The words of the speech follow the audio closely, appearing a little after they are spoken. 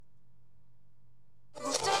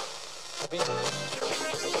Ready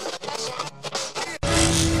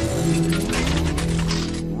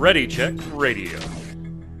Check Radio.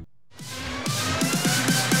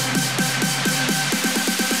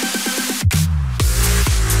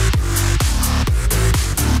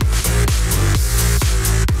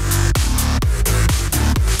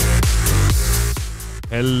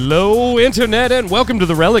 Hello, Internet, and welcome to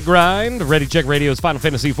the Relic Grind, Ready Check Radio's Final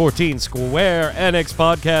Fantasy XIV Square Enix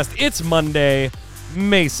podcast. It's Monday,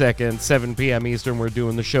 May 2nd, 7 p.m. Eastern. We're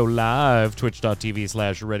doing the show live,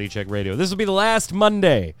 twitch.tv/Ready Check Radio. This will be the last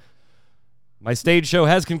Monday. My stage show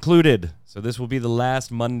has concluded, so this will be the last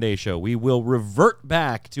Monday show. We will revert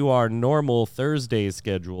back to our normal Thursday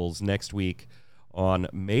schedules next week. On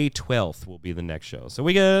May 12th will be the next show. So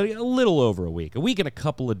we got a little over a week and a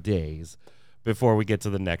couple of days before we get to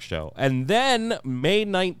the next show. And then May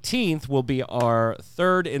 19th will be our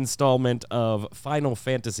third installment of Final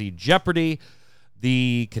Fantasy Jeopardy!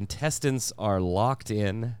 The contestants are locked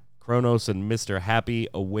in. Kronos and Mr. Happy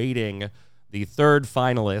awaiting the third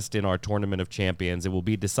finalist in our Tournament of Champions. It will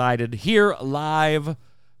be decided here live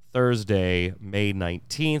Thursday, May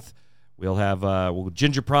 19th. We'll have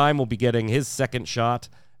Ginger Prime will be getting his second shot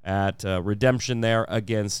at redemption there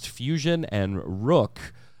against Fusion and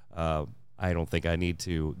Rook. I don't think I need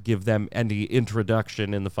to give them any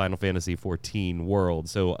introduction in the Final Fantasy XIV world.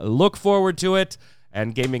 So look forward to it.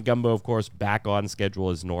 And Gaming Gumbo, of course, back on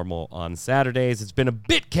schedule as normal on Saturdays. It's been a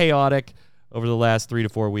bit chaotic over the last 3 to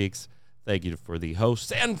 4 weeks. Thank you for the hosts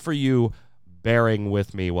and for you bearing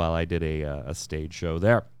with me while I did a stage show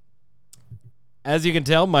there. As you can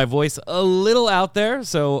tell, my voice a little out there,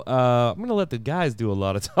 so I'm going to let the guys do a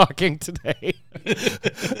lot of talking today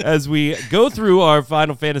as we go through our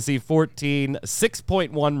Final Fantasy XIV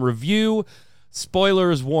 6.1 review.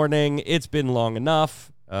 Spoilers warning, it's been long enough.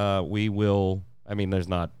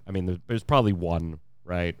 There's probably one,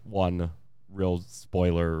 right? One real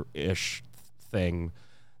spoiler-ish thing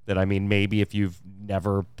that, maybe if you've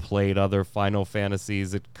never played other Final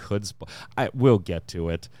Fantasies, it could we'll get to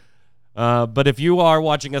it. But if you are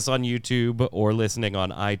watching us on YouTube or listening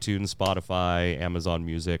on iTunes, Spotify, Amazon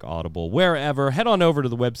Music, Audible, wherever, head on over to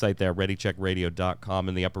the website there, readycheckradio.com.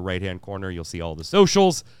 In the upper right-hand corner, you'll see all the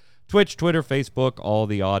socials, Twitch, Twitter, Facebook, all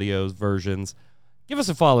the audio versions. Give us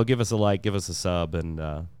a follow, give us a like, give us a sub, and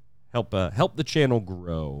help the channel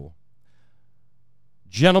grow.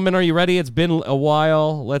 Gentlemen, are you ready? It's been a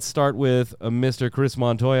while. Let's start with Mr. Chris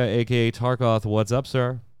Montoya, a.k.a. Tarkoth. What's up,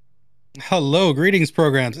 sir? Hello, greetings,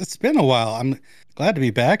 programs. It's been a while. I'm glad to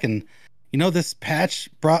be back, and this patch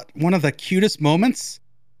brought one of the cutest moments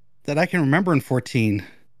that I can remember in 14.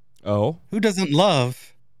 Oh? Who doesn't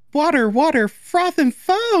love water, froth, and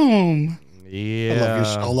foam? Yeah. I love your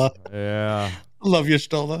Stola. Yeah. I love your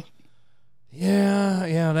Stola.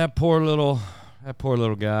 Yeah, that poor little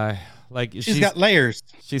guy. Like she's got layers.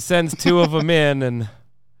 She sends two of them in, and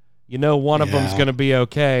one of them's going to be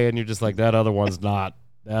okay, and you're just like, that other one's not.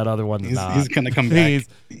 That other one's not. He's going to come back.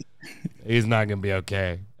 He's not going to be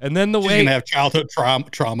okay. And then She's going to have childhood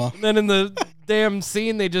trauma. And then in the damn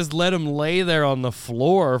scene, they just let him lay there on the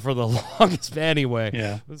floor for the longest. Anyway,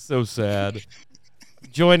 yeah, it's so sad.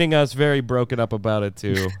 Joining us, very broken up about it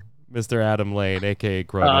too, Mr. Adam Lane, a.k.a.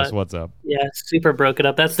 Kronos. What's up? Yeah, super broken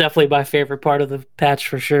up. That's definitely my favorite part of the patch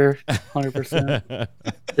for sure. 100%.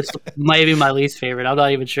 It's maybe my least favorite. I'm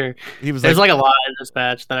not even sure. There's like a lot in this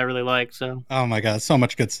patch that I really like. So. Oh my god, so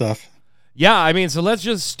much good stuff. Yeah, so let's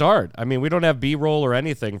just start. We don't have B-roll or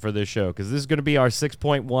anything for this show because this is going to be our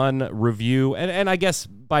 6.1 review, and I guess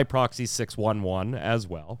by proxy 6.1 as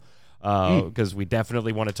well, because we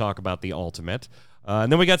definitely want to talk about the ultimate.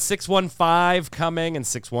 And then we got 6.15 coming and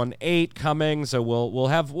 6.18 coming, so we'll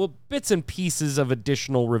have bits and pieces of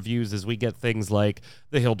additional reviews as we get things like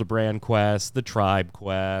the Hildebrand quest, the tribe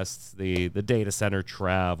quests, the data center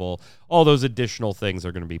travel. All those additional things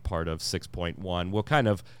are going to be part of 6.1. We'll kind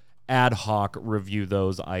of ad hoc review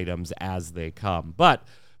those items as they come. But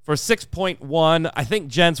for 6.1, I think,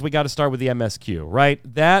 gents, we got to start with the MSQ, right?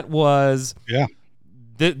 That was... Yeah.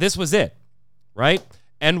 This was it, right?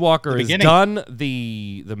 Endwalker is done.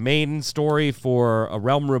 The main story for A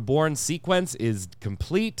Realm Reborn sequence is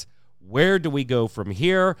complete. Where do we go from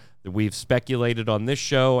here? We've speculated on this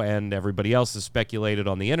show, and everybody else has speculated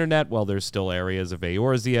on the internet. Well, there's still areas of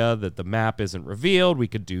Eorzea that the map isn't revealed. We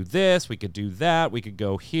could do this. We could do that. We could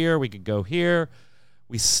go here. We could go here.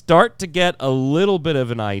 We start to get a little bit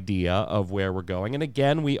of an idea of where we're going. And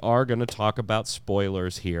again, we are going to talk about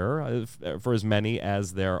spoilers here for as many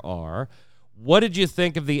as there are. What did you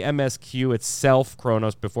think of the MSQ itself,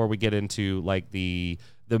 Kronos, before we get into like the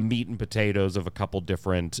meat and potatoes of a couple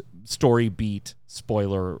different story beat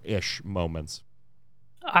spoiler-ish moments?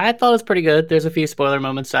 I thought it was pretty good. There's a few spoiler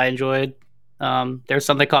moments I enjoyed. There's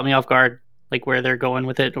some that caught me off guard, like where they're going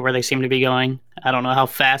with it, or where they seem to be going. I don't know how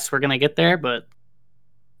fast we're gonna get there, but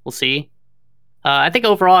we'll see. I think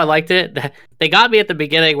overall I liked it. They got me at the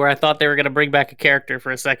beginning where I thought they were gonna bring back a character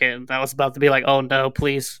for a second. I was about to be like, "Oh no,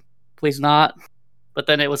 please, please not!" But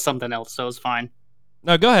then it was something else, so it was fine.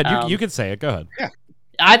 No, go ahead. You can say it. Go ahead. Yeah.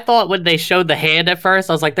 I thought when they showed the hand at first,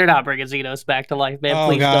 I was like, "They're not bringing Xenos back to life, man.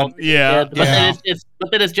 Please don't." Yeah. But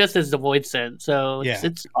then it's just as the Void Scent, so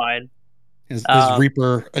it's fine. His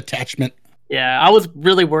Reaper attachment. Yeah, I was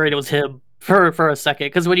really worried it was him for a second,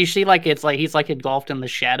 because when you see it's like he's like engulfed in the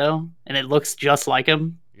shadow, and it looks just like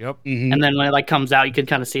him. Yep. Mm-hmm. And then when it comes out, you can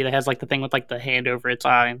kind of see it has the thing with the hand over its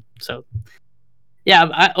eye. So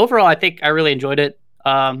yeah, overall I think I really enjoyed it.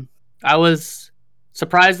 I was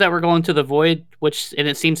surprised that we're going to the Void, and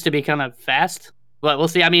it seems to be kind of fast. But we'll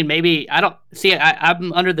see. I mean, maybe I don't see.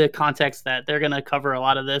 I'm under the context that they're going to cover a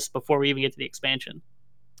lot of this before we even get to the expansion.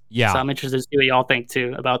 Yeah. So I'm interested to see what y'all think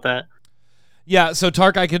too about that. Yeah. So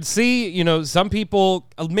Tark, I could see, some people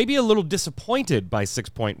maybe a little disappointed by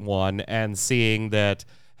 6.1 and seeing that,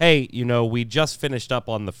 hey, we just finished up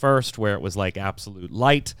on the first where it was like absolute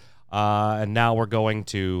light, and now we're going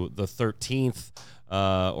to the 13th.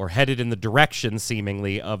 Or headed in the direction,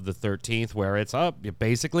 seemingly, of the 13th, where it's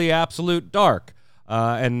basically absolute dark,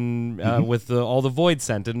 with all the Void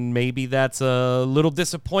Scent, and maybe that's a little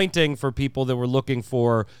disappointing for people that were looking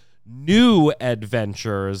for new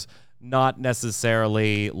adventures, not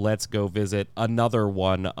necessarily let's go visit another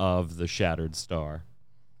one of the Shattered Star.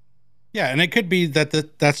 Yeah, and it could be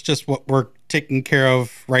that that's just what we're taking care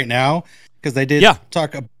of right now, because they did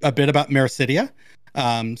talk a bit about Mericidia.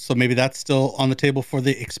 So maybe that's still on the table for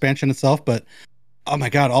the expansion itself, but oh my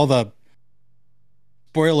god, all the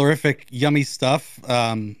spoilerific yummy stuff.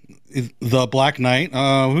 The Black Knight,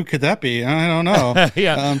 who could that be? I don't know.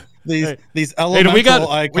 Yeah. These elemental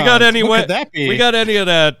icons. We got any who could that be? We got any of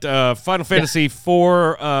that Final Fantasy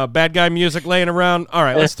IV bad guy music laying around? All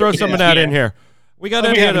right, let's throw some of that in here. We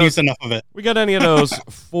haven't used enough of it. We got any of those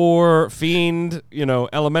for Fiend,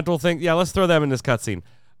 elemental things? Yeah, let's throw them in this cutscene.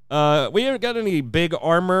 We haven't got any big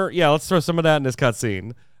armor. Yeah, let's throw some of that in this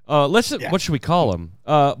cutscene. What should we call him?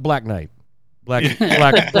 Black Knight. Black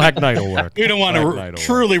Knight will work. We don't want to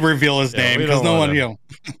truly reveal his name because no one,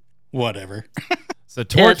 whatever. So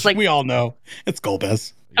Torch, we all know it's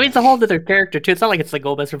Golbez. I mean, it's a whole other character too. It's not like it's like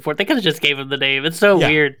Golbez before. They could have just gave him the name. It's so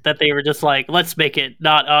weird that they were just like, let's make it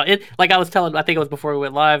not. It like I was telling. I think it was before we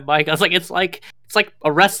went live, Mike. I was like, it's like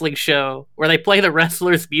a wrestling show where they play the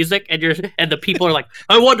wrestler's music, and the people are like,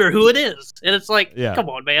 I wonder who it is, and it's like, come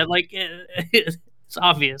on, man, like it's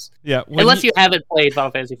obvious. Yeah, unless you haven't played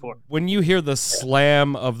Final Fantasy IV. When you hear the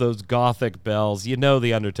slam of those gothic bells,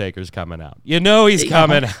 the Undertaker's coming out. He's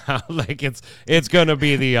coming out. Like it's gonna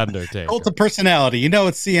be the Undertaker. Cult of personality.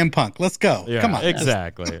 It's CM Punk. Let's go. Yeah, come on.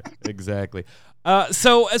 Exactly.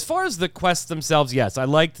 So as far as the quests themselves, yes, I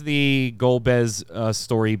liked the Golbez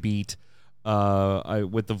story beat.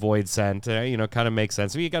 With the Void Scent, kind of makes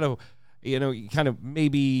sense. So you got to, you kind of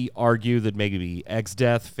maybe argue that maybe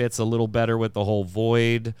X-Death fits a little better with the whole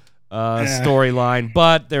Void storyline,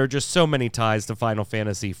 but there are just so many ties to Final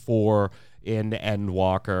Fantasy IV in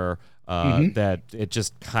Endwalker that it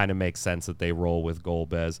just kind of makes sense that they roll with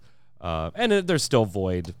Golbez. And there's still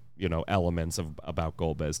Void, elements about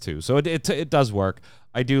Golbez too. So it does work.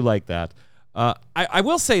 I do like that. I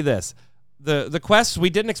will say this. The quests, we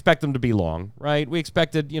didn't expect them to be long, right? We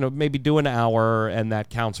expected, maybe do an hour, and that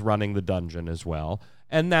counts running the dungeon as well.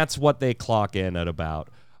 And that's what they clock in at about.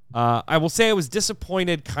 I will say I was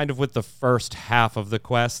disappointed kind of with the first half of the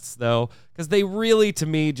quests, though, because they really, to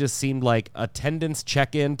me, just seemed like attendance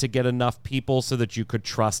check-in to get enough people so that you could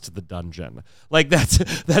trust the dungeon. Like,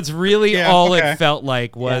 that's really all it felt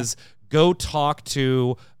like was go talk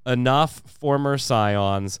to enough former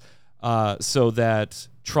Scions so that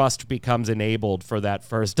trust becomes enabled for that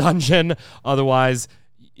first dungeon. Otherwise,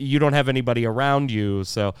 you don't have anybody around you.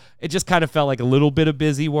 So it just kind of felt like a little bit of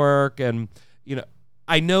busy work. And,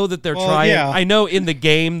 I know that they're trying. Yeah. I know in the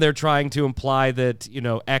game they're trying to imply that,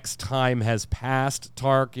 X time has passed,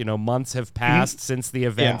 Tark. Months have passed since the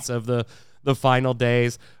events of the final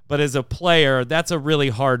days. But as a player, that's a really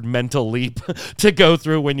hard mental leap to go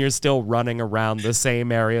through when you're still running around the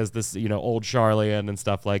same areas, this, old Charlian and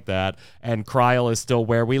stuff like that. And Kryl is still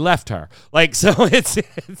where we left her. Like, so it's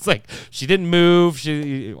like she didn't move,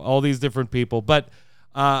 all these different people. But,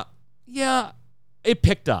 it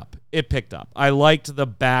picked up. I liked the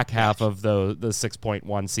back half of the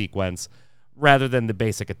 6.1 sequence rather than the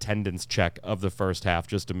basic attendance check of the first half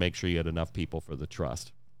just to make sure you had enough people for the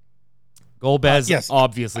trust. Golbez,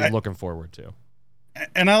 obviously looking forward to.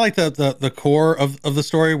 And I like the core of the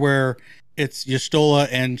story where it's Y'shtola,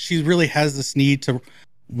 and she really has this need to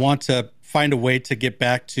want to find a way to get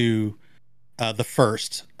back to the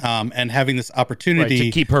first, and having this opportunity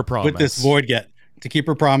to keep her promise with this void get to keep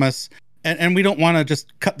her promise. And we don't want to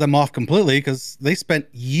just cut them off completely, because they spent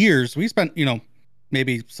years. We spent,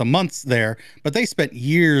 maybe some months there, but they spent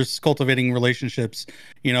years cultivating relationships.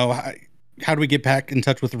 How do we get back in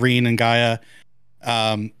touch with Reen and Gaia?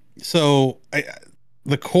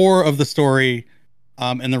 The core of the story,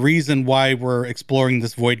 and the reason why we're exploring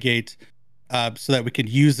this void gate, so that we could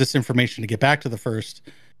use this information to get back to the first,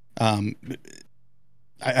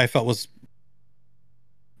 I felt was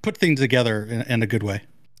put things together in a good way.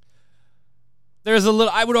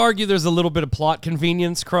 I would argue there's a little bit of plot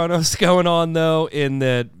convenience, Kronos, going on, though, in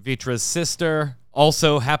that Vitra's sister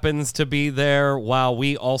also happens to be there, while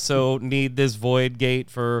we also need this void gate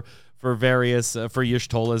for various, for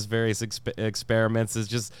Y'shtola's various experiments. Is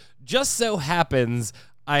just so happens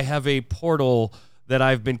I have a portal that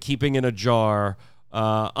I've been keeping in a jar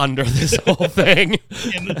under this whole thing.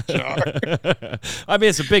 In a jar. I mean,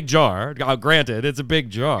 it's a big jar. Granted, it's a big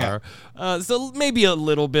jar. Yeah. So maybe a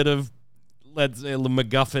little bit of, let's say,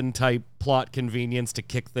 MacGuffin type plot convenience to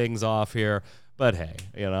kick things off here. But hey,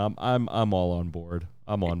 I'm all on board.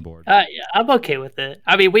 I'm on board. Yeah, I'm okay with it.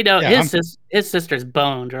 I mean, we know his sister's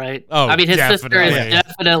boned, right? Oh, I mean, his sister is Yeah.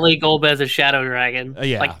 definitely Golbez's shadow dragon.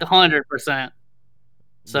 Yeah. Like 100%.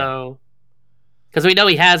 So, because we know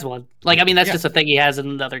he has one. Like, I mean, that's just a thing he has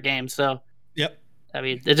in other games. So, Yep. I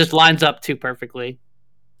mean, it just lines up too perfectly.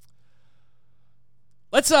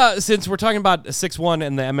 Let's since we're talking about 6-1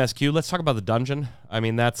 and the MSQ, let's talk about the dungeon. I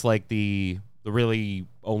mean, that's like the really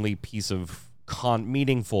only piece of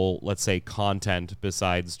meaningful, let's say, content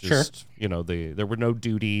besides just there were no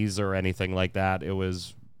duties or anything like that. It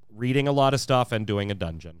was reading a lot of stuff and doing a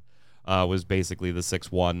dungeon. Was basically the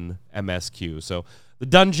 6-1 MSQ. So the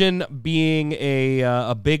dungeon being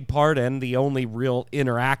a big part and the only real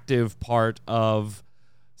interactive part of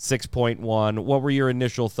 6.1. What were your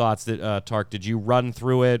initial thoughts, Tark? Did you run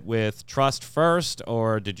through it with Trust first,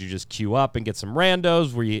 or did you just queue up and get some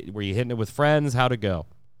randos? Were you hitting it with friends? How'd it go?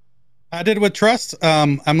 I did with Trust.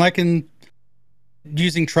 I'm liking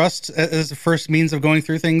using Trust as the first means of going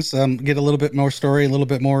through things. Get a little bit more story, a little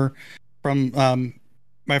bit more from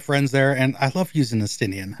my friends there, and I love using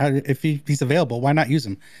Estinian. If he's available, why not use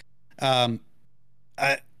him? I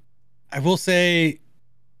will say,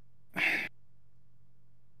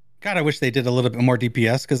 God, I wish they did a little bit more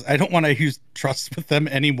DPS, because I don't want to use Trust with them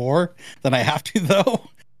any more than I have to, though.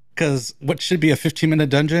 Because what should be a 15-minute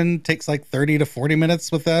dungeon takes like 30 to 40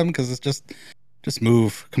 minutes with them, because it's just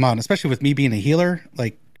move. Come on, especially with me being a healer.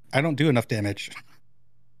 Like, I don't do enough damage.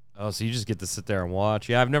 Oh, so you just get to sit there and watch.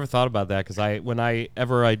 Yeah, I've never thought about that, because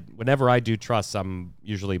whenever I do Trust, I'm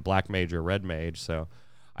usually Black Mage or Red Mage, so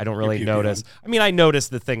I don't really notice. I mean, I notice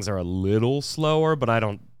that things are a little slower, but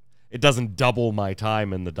it doesn't double my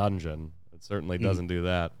time in the dungeon. It certainly doesn't do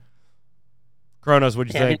that. Kronos,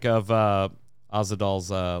 what'd you think of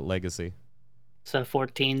Azadal's legacy? It's a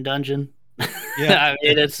 14 dungeon. Yeah, I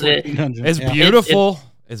mean, it's beautiful.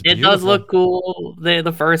 It does look cool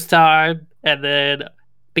the first time, and then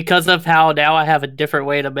because of how now I have a different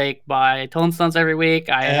way to make my tonestones every week,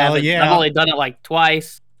 I've only done it like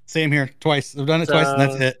twice. Same here, twice. I've done it twice, and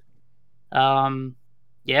that's it.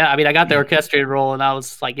 Yeah, I mean, I got the orchestrated role, and I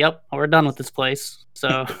was like, "Yep, we're done with this place."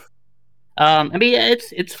 So, I mean,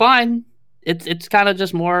 it's fine. It's kind of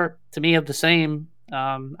just more to me of the same.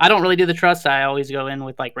 I don't really do the Trust. I always go in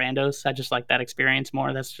with like randos. I just like that experience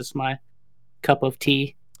more. That's just my cup of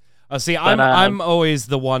tea. See, I'm always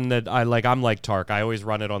the one that I like. I'm like Tark. I always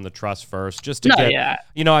run it on the Trust first, just to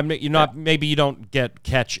maybe you don't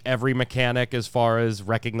catch every mechanic as far as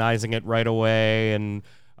recognizing it right away, and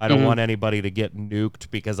I don't want anybody to get nuked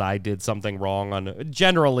because I did something wrong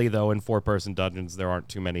generally, though, in 4-person dungeons, there aren't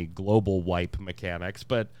too many global wipe mechanics,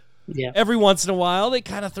 but every once in a while, they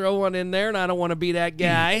kind of throw one in there, and I don't want to be that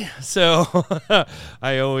guy, so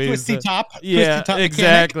I always... Twisty top. Yeah, Twisty top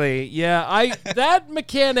exactly. Mechanic. Yeah, that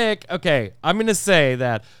mechanic... Okay, I'm going to say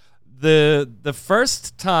that the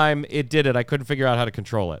first time it did it, I couldn't figure out how to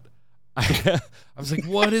control it. I was like,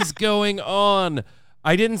 what is going on?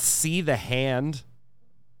 I didn't see the hand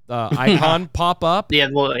icon pop up. Yeah,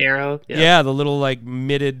 the little arrow. Yeah, the little like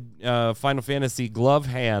mitted Final Fantasy glove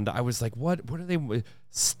hand. I was like, what are they?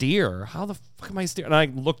 steer. How the fuck am I steer? And I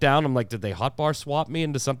look down. I'm like, did they hotbar swap me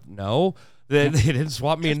into something? No, they didn't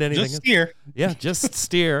swap me into anything. Just steer. Yeah, just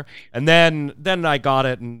steer. And then I got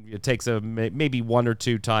it, and it takes maybe 1 or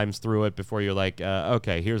 2 times through it before you're like,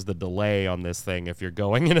 okay, here's the delay on this thing. If you're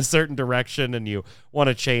going in a certain direction and you want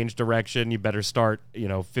to change direction, you better start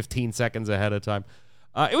 15 seconds ahead of time.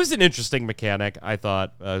 It was an interesting mechanic, I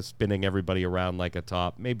thought, spinning everybody around like a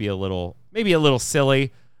top. Maybe a little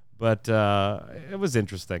silly, but it was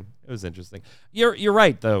interesting. It was interesting. You're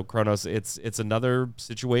right though, Kronos. It's another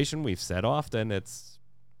situation we've said often.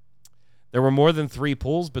 There were more than 3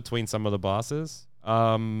 pulls between some of the bosses.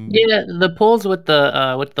 Yeah, the pulls with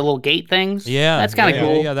the little gate things. Yeah, that's kind of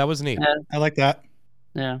cool. Yeah, that was neat. I like that.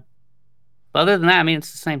 Yeah, but other than that, I mean,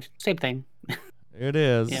 it's the same thing. It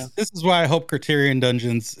is. Yeah. This is why I hope Criterion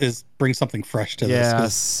Dungeons brings something fresh to this. Yeah,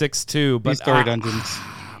 6-2, but story dungeons.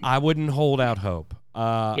 I wouldn't hold out hope.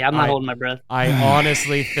 I'm not holding my breath. I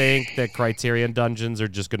honestly think that Criterion Dungeons are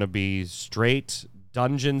just going to be straight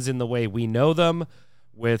dungeons in the way we know them,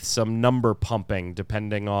 with some number pumping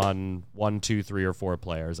depending on 1, 2, 3, or 4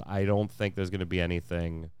 players. I don't think there's going to be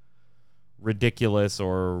anything ridiculous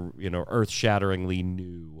or earth-shatteringly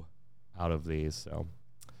new out of these. So,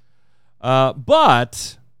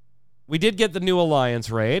 but we did get the new Alliance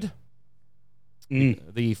raid.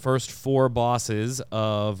 The first 4 bosses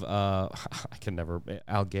of I can never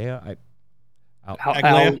Aglia.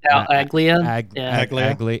 Aglia.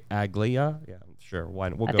 Yeah, sure. Why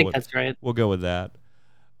not? I think that's right. We'll go with that.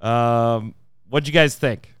 What'd you guys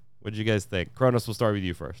think? Kronos, we'll start with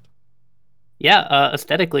you first. Yeah,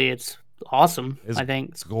 aesthetically, it's awesome. I think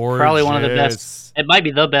it's gorgeous. Probably one of the best. It might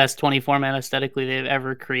be the best 24-man aesthetically they've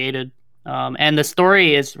ever created. And the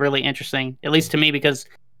story is really interesting, at least to me, because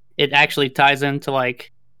it actually ties into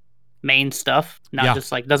like main stuff, not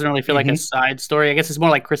just like doesn't really feel like a side story. I guess it's more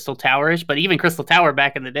like Crystal Tower-ish, but even Crystal Tower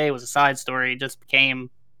back in the day was a side story. It just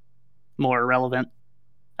became more relevant.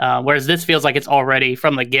 Whereas this feels like it's already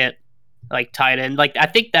from the get like tied in. Like I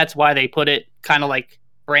think that's why they put it kind of like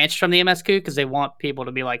branched from the MSQ, because they want people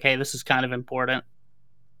to be like, hey, this is kind of important.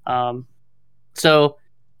 So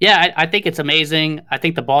yeah, I think it's amazing. I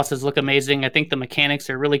think the bosses look amazing. I think the mechanics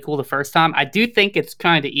are really cool the first time. I do think it's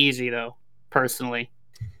kind of easy though, personally.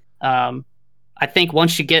 I think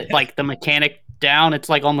once you get like the mechanic down, it's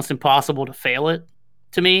like almost impossible to fail it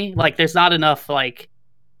to me. Like there's not enough like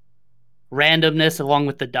randomness along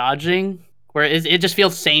with the dodging, where it just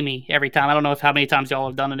feels samey every time. I don't know how many times y'all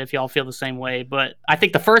have done it, if y'all feel the same way, but I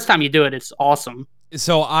think the first time you do it, it's awesome.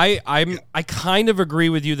 So I kind of agree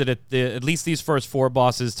with you that at least these first 4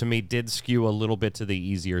 bosses to me did skew a little bit to the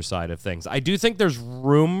easier side of things. I do think there's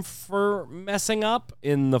room for messing up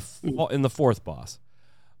in the 4th boss.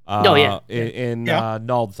 In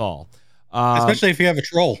Naldthal. Especially if you have a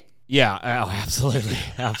troll. Yeah, absolutely.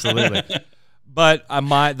 But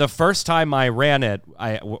the first time I ran it,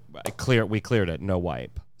 we cleared it, no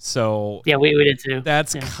wipe. So yeah, we did too.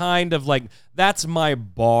 That's kind of like, that's my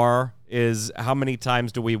bar, is how many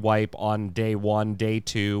times do we wipe on day 1, day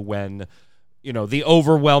 2, when the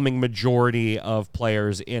overwhelming majority of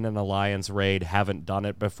players in an Alliance raid haven't done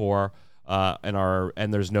it before,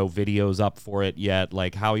 and there's no videos up for it yet.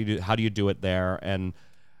 Like how do you do it there? And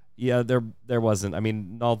yeah, there wasn't. I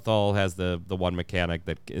mean, Naldthal has the one mechanic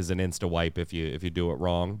that is an insta wipe if you do it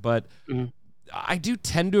wrong, but. I do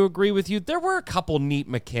tend to agree with you. There were a couple neat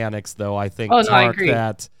mechanics, though. I think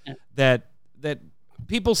that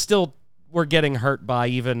people still were getting hurt by,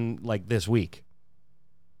 even like this week.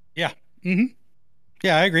 Yeah,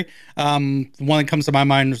 yeah, I agree. The one that comes to my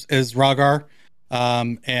mind is Ragar,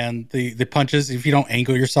 and the punches. If you don't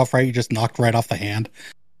angle yourself right, you just knocked right off the hand.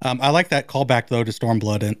 I like that callback though to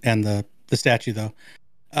Stormblood and the statue though.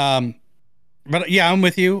 But yeah, I'm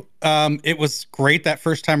with you. It was great that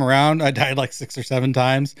first time around. I died like 6 or 7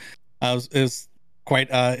 times. It was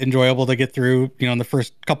quite enjoyable to get through, in the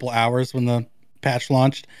first couple hours when the patch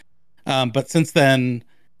launched. But since then,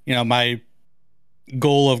 my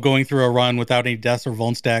goal of going through a run without any deaths or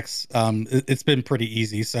vuln stacks, it's been pretty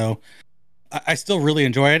easy. So I still really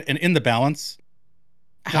enjoy it. And in the balance,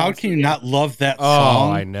 how can you not love that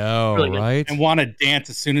song? Oh, I know, really right? And want to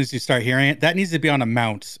dance as soon as you start hearing it. That needs to be on a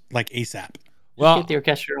mount like ASAP. Well, get the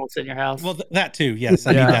orchestrals in your house. Well, that too. Yes,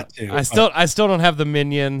 I need that too. I still don't have the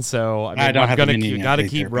minion, so I don't have the minion. Got to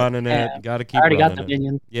keep running it. Got to keep. I already got the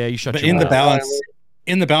minion. Yeah, you shut. But your in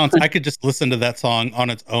the balance, I could just listen to that song on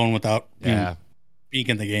its own without being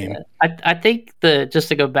in the game. I think just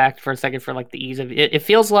to go back for a second for like the ease of it, it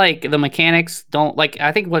feels like the mechanics don't like.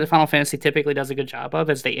 I think what Final Fantasy typically does a good job of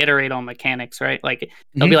is they iterate on mechanics, right? Like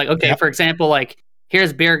they'll be like, okay, for example, like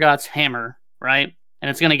here's Birgot's hammer, right, and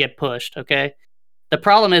it's gonna get pushed, okay. The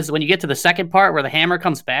problem is when you get to the second part where the hammer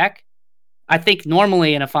comes back, I think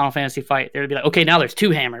normally in a Final Fantasy fight, there'd be like, okay, now there's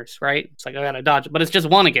 2 hammers, right? It's like, I gotta dodge it, but it's just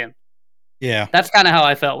 1 again. Yeah. That's kind of how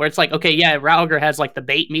I felt, where it's like, okay, yeah, Rauger has like the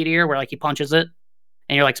bait meteor where like he punches it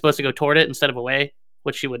and you're like supposed to go toward it instead of away,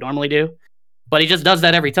 which you would normally do. But he just does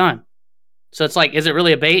that every time. So it's like, is it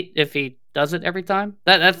really a bait if he does it every time?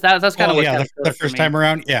 That's kind of what. Yeah, the first time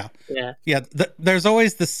around, yeah. There's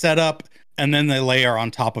always the setup, and then the layer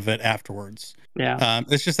on top of it afterwards. Yeah,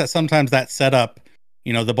 it's just that sometimes that setup,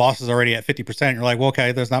 the boss is already at 50%. You're like, well,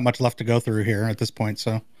 okay, there's not much left to go through here at this point.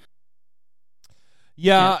 So,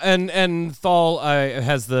 yeah. And Thal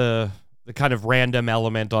has the kind of random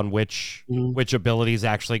element on which ability is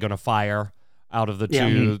actually going to fire. Out of the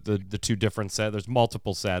two, the two different sets, there's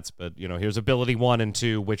multiple sets, but here's ability 1 and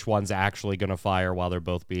 2. Which one's actually going to fire while they're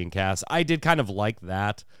both being cast? I did kind of like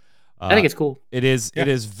that. I think it's cool. It is. Yeah. It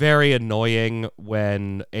is very annoying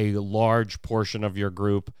when a large portion of your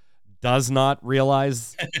group does not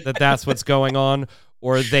realize that that's what's going on,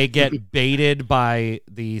 or they get baited by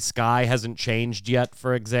the sky hasn't changed yet,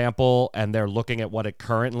 for example, and they're looking at what it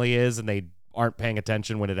currently is, and they aren't paying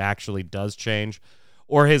attention when it actually does change.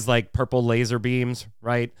 Or his like purple laser beams,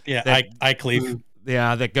 right? Yeah, eye cleave.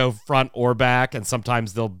 Yeah, that go front or back, and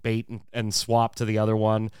sometimes they'll bait and swap to the other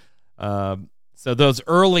one. So those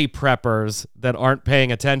early preppers that aren't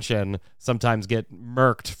paying attention sometimes get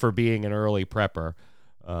murked for being an early prepper.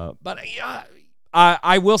 But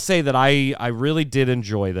I will say that I really did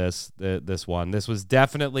enjoy this one. This was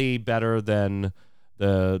definitely better than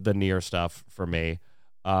the Nier stuff for me.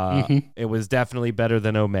 It was definitely better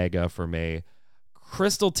than Omega for me.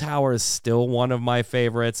 Crystal Tower is still one of my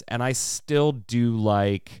favorites, and I still do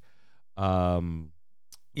like Ivalice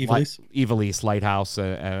Lighthouse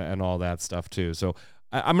and all that stuff too. So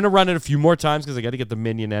I'm gonna run it a few more times because I got to get the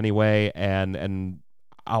minion anyway, and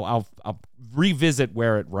I'll revisit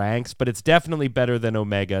where it ranks. But it's definitely better than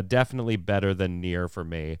Omega, definitely better than Nier for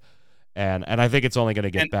me, and I think it's only going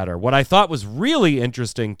to get better. What I thought was really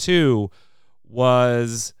interesting too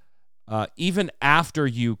was even after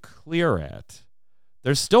you clear it,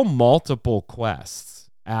 there's still multiple quests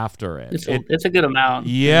after it. It's a good amount.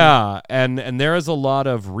 Yeah, and there is a lot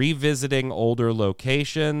of revisiting older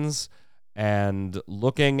locations and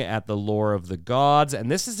looking at the lore of the gods, and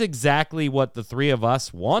this is exactly what the three of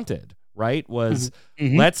us wanted, right? Was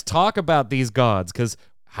let's talk about these gods, because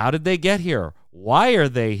how did they get here? Why are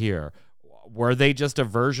they here? Were they just a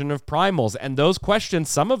version of primals? And those questions,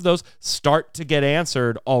 some of those start to get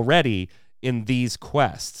answered already in these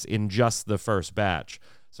quests in just the first batch.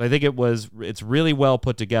 So I think it's really well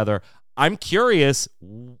put together. I'm curious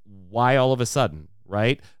why all of a sudden,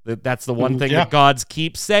 right? That's the one thing that gods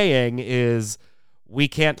keep saying is we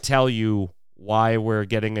can't tell you why we're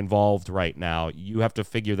getting involved right now. You have to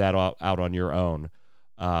figure that out on your own.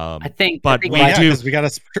 I think we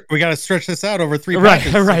gotta stretch this out over 3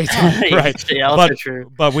 patches. Right. Yeah,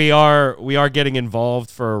 true. But we are getting involved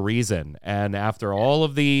for a reason, and after all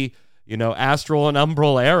of the astral and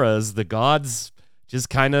umbral eras, the gods just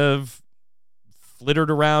kind of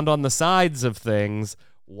flittered around on the sides of things.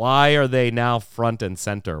 Why are they now front and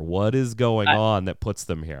center? What is going on that puts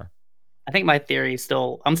them here? I think my theory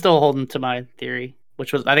I'm still holding to my theory,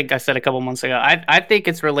 which was, I think I said a couple months ago. I think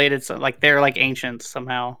it's related to, like, they're like ancients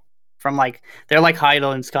somehow. From like, they're like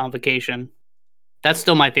Heidel's convocation. That's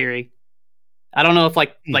still my theory. I don't know if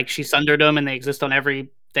like she sundered them and they exist on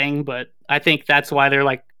everything, but I think that's why they're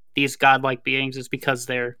like these godlike beings, is because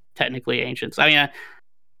they're technically ancients. I mean,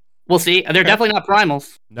 we'll see. They're definitely not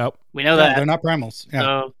primals. Nope. We know that. They're not primals. Yeah.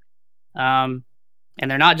 So, and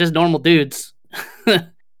they're not just normal dudes.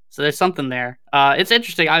 So there's something there. It's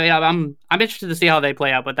interesting. I mean, I'm interested to see how they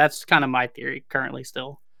play out, but that's kind of my theory currently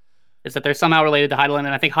still, is that they're somehow related to Heidelin, and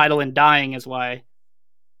I think Heidelin dying is why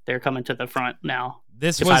they're coming to the front now.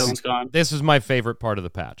 This was my favorite part of the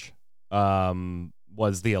patch,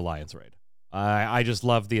 was the Alliance raid. I just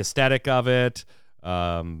love the aesthetic of it.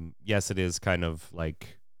 Yes, it is kind of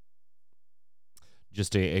like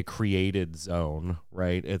just a created zone,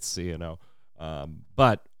 right? It's,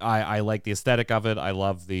 but I like the aesthetic of it. I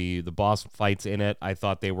love the boss fights in it. I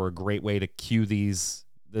thought they were a great way to cue this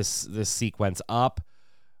sequence up.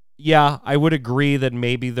 Yeah, I would agree that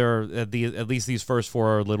maybe they're at least these first 4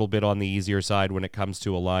 are a little bit on the easier side when it comes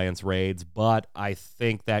to Alliance raids, but I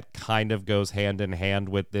think that kind of goes hand in hand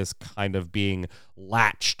with this kind of being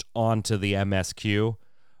latched onto the MSQ,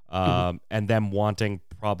 and them wanting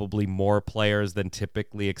probably more players than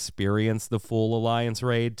typically experience the full Alliance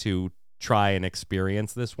raid to try and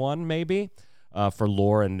experience this one, maybe, for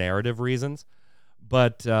lore and narrative reasons.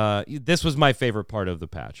 But this was my favorite part of the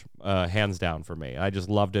patch, hands down for me. I just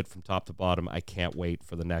loved it from top to bottom. I can't wait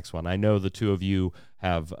for the next one. I know the two of you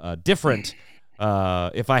have different,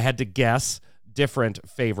 if I had to guess, different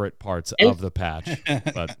favorite parts of the patch.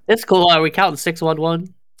 But it's cool. Are we counting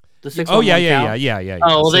 611? The 611 oh, count? yeah.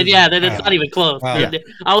 Oh, well, then it's not even close. Wow. Yeah.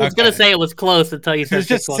 I was going to say it was close until you said It's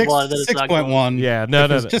just 611. Then it's not 6.1. Yeah, no.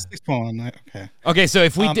 It's just 6.1. Okay. Okay, so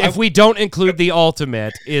if we don't include the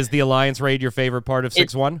ultimate, is the Alliance Raid your favorite part of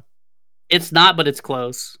 6.1? It's not, but it's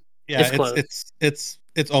close. Yeah, it's close.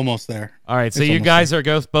 It's almost there. All right, so It's you almost guys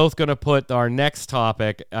there. are both going to put our next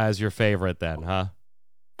topic as your favorite then, huh?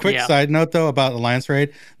 Quick side note though about Alliance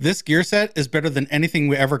Raid: this gear set is better than anything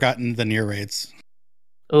we ever got in the near raids.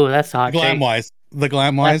 Oh, that's a hot take. The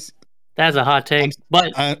glam wise. That's a hot take.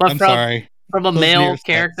 I'm sorry. From a Those male near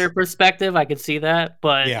character sets. perspective, I could see that.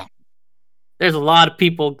 But Yeah. there's a lot of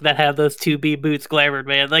people that have those 2B boots glamored,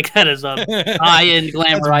 man. Like that is a high-end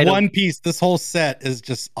glamour That's item. one piece. This whole set is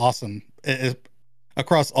just awesome.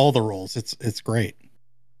 Across all the roles, it's great.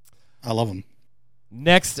 I love them.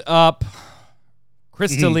 Next up,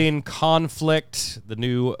 Crystalline Conflict, the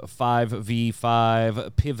new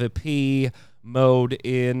 5v5 PvP mode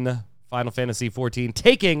in Final Fantasy XIV,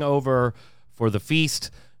 taking over for the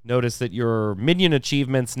Feast. Notice that your minion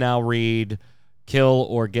achievements now read kill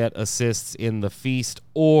or get assists in the Feast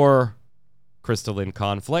or Crystalline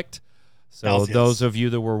Conflict. So those of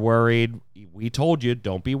you that were worried, we told you,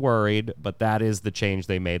 don't be worried, but that is the change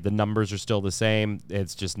they made. The numbers are still the same.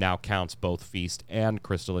 It's just now counts both Feast and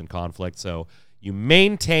Crystalline Conflict. So you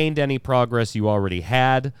maintained any progress you already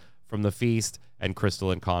had from the Feast, and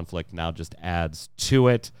Crystalline Conflict now just adds to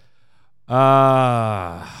it.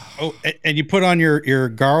 And you put on your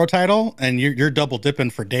Garo title, and you're double dipping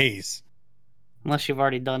for days. Unless you've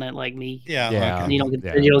already done it like me. Yeah. Okay. You don't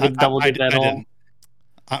get double dip at all.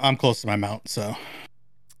 I'm close to my mount, so.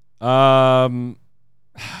 I think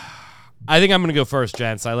I'm going to go first,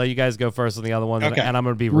 gents. I let you guys go first on the other one, Okay. and I'm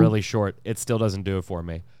going to be really short. It still doesn't do it for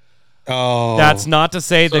me. Oh, that's not to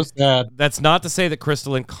say sad. That's not to say that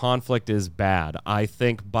Crystalline Conflict is bad. I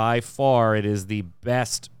think by far it is the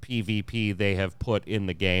best PvP they have put in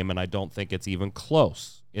the game, and I don't think it's even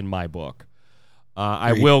close in my book.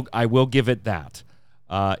 I will give it that.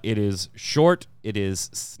 It is short. It is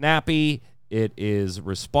snappy. It is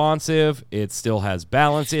responsive. It still has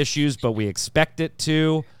balance issues, but we expect it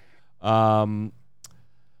to. But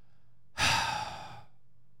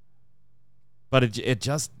it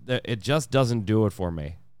just doesn't do it for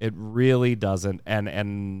me. It really doesn't.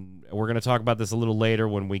 And we're going to talk about this a little later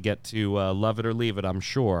when we get to Love It or Leave It, I'm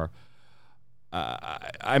sure.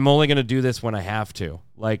 I'm only going to do this when I have to.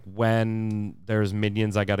 Like when there's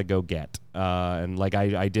minions I got to go get. And like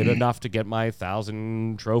I did enough to get my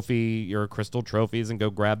 1,000 trophy or crystal trophies and go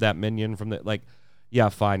grab that minion from the, like, yeah,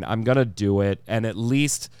 fine. I'm going to do it. And at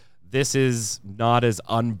least this is not as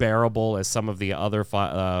unbearable as some of the other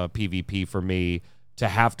PvP for me to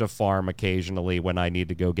have to farm occasionally when I need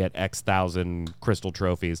to go get X thousand crystal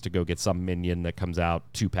trophies to go get some minion that comes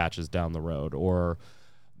out 2 patches down the road. Or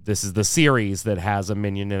this is the series that has a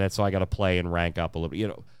minion in it, so I got to play and rank up a little. You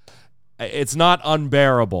know, it's not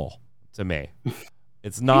unbearable to me.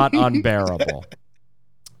 It's not unbearable.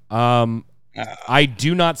 I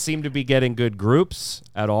do not seem to be getting good groups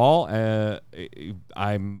at all.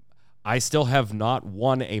 I still have not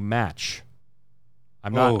won a match.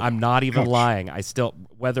 I'm not even lying. I still,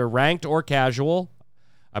 whether ranked or casual,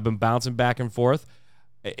 I've been bouncing back and forth.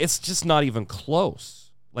 It's just not even close.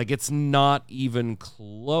 Like, it's not even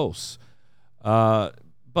close.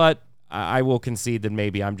 But I will concede that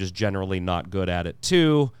maybe I'm just generally not good at it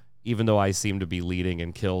too, even though I seem to be leading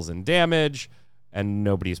in kills and damage, and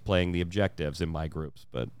nobody's playing the objectives in my groups,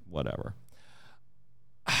 but whatever.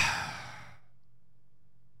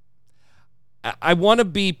 I want to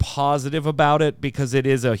be positive about it because it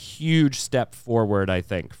is a huge step forward, I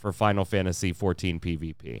think, for Final Fantasy XIV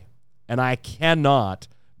PvP. And I cannot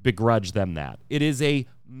begrudge them that. It is a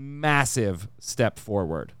massive step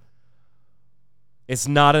forward. It's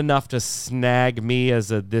not enough to snag me as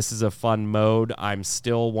this is a fun mode. I'm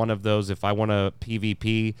still one of those, if I want a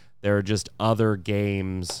PvP, there are just other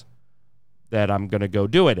games that I'm going to go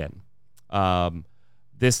do it in.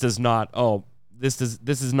 This is not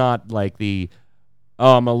like the,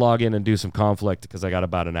 I'm going to log in and do some conflict because I got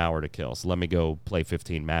about an hour to kill, so let me go play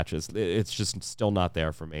 15 matches. It's just still not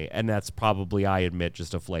there for me, and that's probably, I admit,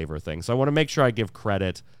 just a flavor thing. So I want to make sure I give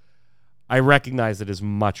credit. I recognize it is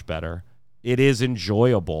much better. It is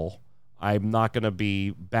enjoyable. I'm not going to be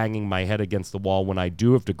banging my head against the wall when I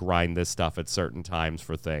do have to grind this stuff at certain times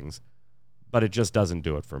for things, but it just doesn't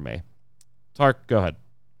do it for me. Tark, go ahead.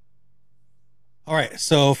 All right.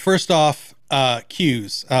 So first off,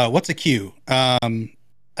 queues. What's a queue?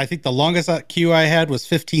 I think the longest queue I had was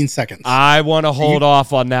 15 seconds. I want to hold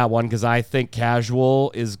off on that one because I think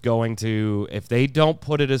casual is going to, if they don't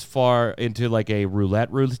put it as far into like a roulette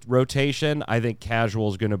rotation, I think casual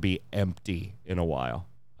is going to be empty in a while.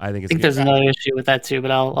 I think there's another issue with that too, but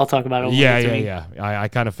I'll talk about it. Yeah. I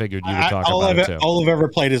kind of figured you would talk about it too. All I've ever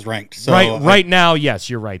played is ranked. So right now, yes,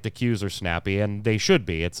 you're right. The queues are snappy, and they should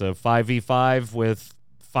be. It's a 5v5 with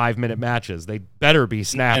 5-minute matches. They better be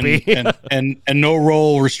snappy and no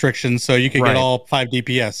roll restrictions, so you can get all 5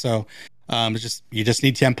 DPS. So you just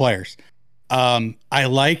need 10 players. I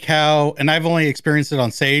like how, and I've only experienced it on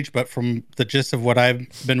Sage, but from the gist of what I've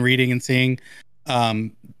been reading and seeing,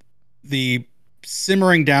 the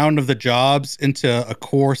simmering down of the jobs into a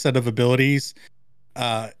core set of abilities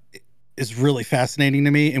is really fascinating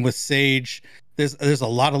to me. And with Sage, there's a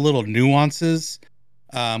lot of little nuances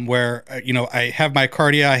where I have my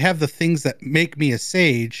Cardia, I have the things that make me a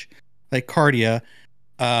Sage, like Cardia.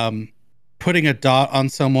 Putting a dot on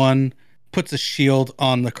someone puts a shield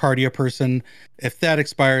on the Cardia person. If that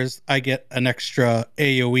expires, I get an extra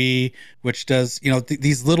AoE, which does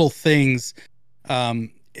these little things.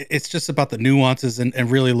 It's just about the nuances and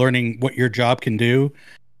really learning what your job can do.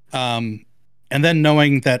 And then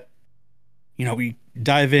knowing that, we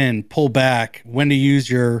dive in, pull back, when to use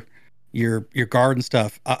your guard and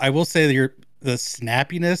stuff. I will say that the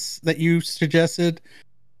snappiness that you suggested,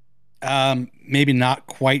 maybe not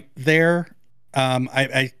quite there.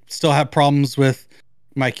 I still have problems with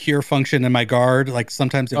my cure function and my guard. Like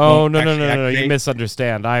sometimes it won't no, you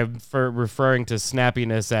misunderstand. I'm referring to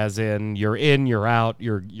snappiness as in you're out,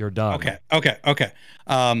 you're done. Okay.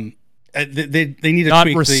 They need to not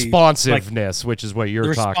tweak responsiveness, which is what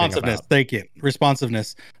you're talking about. Thank you.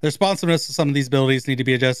 Responsiveness. The responsiveness of some of these abilities need to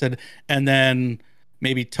be adjusted, and then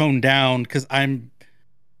maybe toned down, because I'm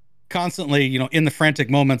constantly, in the frantic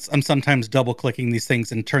moments, I'm sometimes double clicking these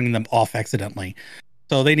things and turning them off accidentally.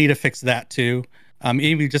 So they need to fix that too.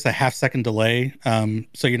 Even just a half-second delay,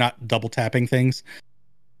 so you're not double tapping things.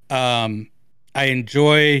 I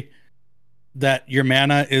enjoy that your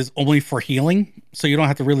mana is only for healing, so you don't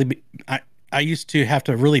have to really I used to have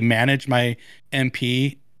to really manage my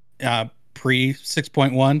MP pre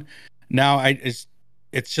 6.1. Now it's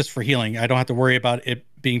just for healing. I don't have to worry about it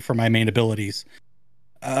being for my main abilities.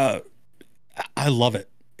 I love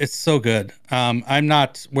it. It's so good. I'm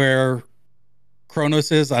not where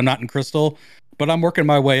Kronos is. I'm not in Crystal, but I'm working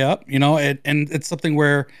my way up, and it's something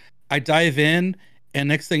where I dive in, and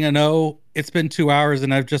next thing I know, it's been 2 hours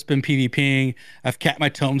and I've just been PvPing. I've capped my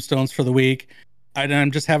tombstones for the week, and I'm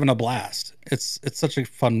just having a blast. It's such a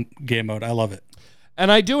fun game mode. I love it.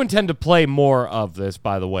 And I do intend to play more of this,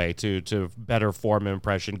 by the way, to better form an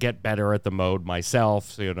impression, get better at the mode myself,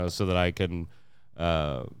 so that I can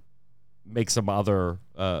make some other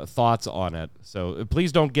thoughts on it. So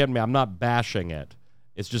please don't get me. I'm not bashing it.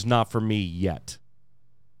 It's just not for me yet.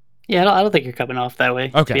 Yeah, I don't think you're coming off that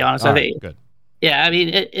way. Okay, to be honest. I think good. Yeah, I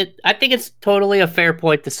mean, I think it's totally a fair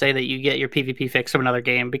point to say that you get your PvP fix from another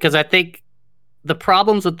game, because I think the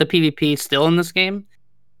problems with the PvP still in this game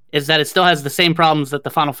is that it still has the same problems that the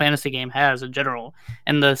Final Fantasy game has in general,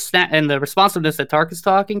 and the responsiveness that Tark is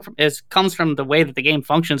talking comes from the way that the game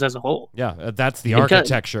functions as a whole. Yeah, that's the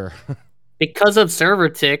architecture. Because of server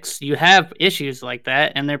ticks, you have issues like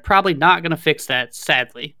that, and they're probably not going to fix that,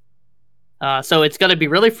 sadly. So it's going to be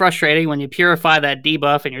really frustrating when you purify that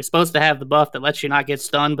debuff and you're supposed to have the buff that lets you not get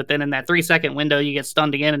stunned, but then in that 3-second window you get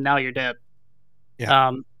stunned again and now you're dead.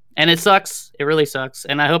 Yeah. And it sucks. It really sucks.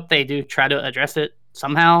 And I hope they do try to address it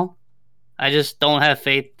somehow. I just don't have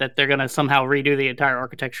faith that they're going to somehow redo the entire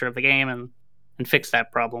architecture of the game and fix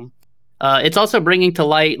that problem. It's also bringing to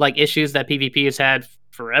light like issues that PvP has had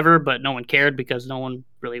forever, but no one cared because no one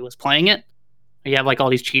really was playing it. You have like all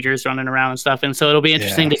these cheaters running around and stuff. And so it'll be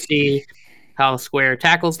interesting to see how Square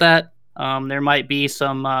tackles that. There might be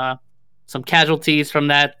some casualties from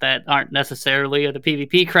that aren't necessarily the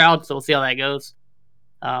PvP crowd, so we'll see how that goes.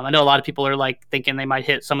 I know a lot of people are like thinking they might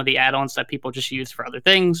hit some of the add-ons that people just use for other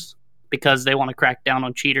things because they want to crack down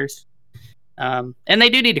on cheaters. And they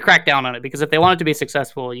do need to crack down on it, because if they want it to be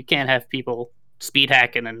successful, you can't have people speed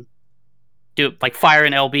hacking and do like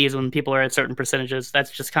firing LBs when people are at certain percentages.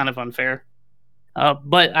 That's just kind of unfair.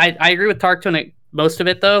 But I agree with Tark to most of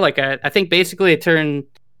it, though. Like I think basically it turned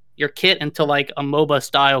your kit into like a MOBA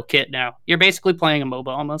style kit now. You're basically playing a MOBA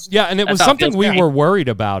almost. Yeah, and it was something we were worried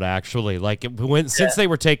about, actually. Like since they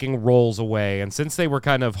were taking roles away, and since they were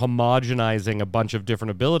kind of homogenizing a bunch of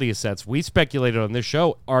different ability sets, we speculated on this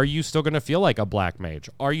show, are you still going to feel like a black mage?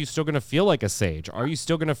 Are you still going to feel like a sage? Are you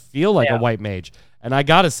still going to feel like a white mage? And I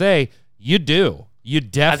got to say, You do. You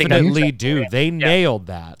definitely do. They nailed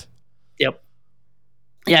that. Yep.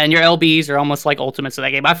 Yeah, and your LBs are almost like ultimates of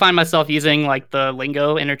that game. I find myself using like the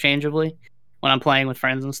lingo interchangeably when I'm playing with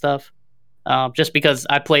friends and stuff. Just because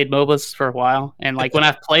I played MOBAs for a while, and like when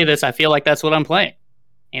I play this, I feel like that's what I'm playing.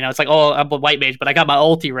 It's like, oh, I'm a white mage, but I got my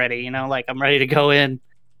ulti ready. Like I'm ready to go in.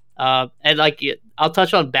 And like I'll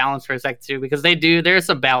touch on balance for a second too, because there's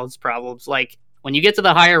some balance problems. Like when you get to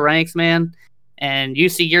the higher ranks, man, and you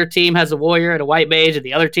see your team has a warrior and a white mage, and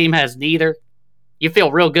the other team has neither, you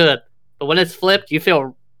feel real good. But when it's flipped, you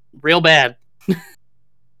feel real bad.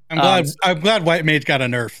 I'm glad white mage got a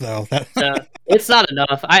nerf though. It's not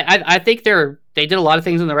enough. I think they did a lot of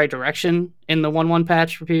things in the right direction in the 1.1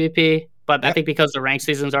 patch for PvP, but I think because the rank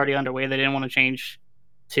season's already underway, they didn't want to change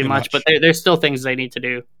too much. But there's still things they need to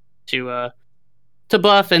do to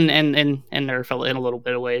buff and nerf in a little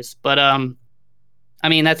bit of ways. But I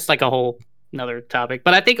mean that's like a whole another topic.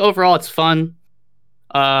 But I think overall it's fun.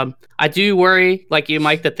 I do worry, like you,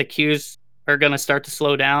 Mike, that the queues are going to start to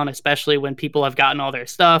slow down, especially when people have gotten all their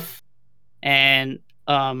stuff, and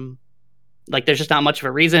like there's just not much of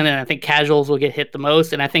a reason. And I think casuals will get hit the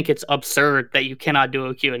most. And I think it's absurd that you cannot do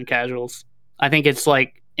a queue in casuals. I think it's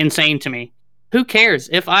like insane to me. Who cares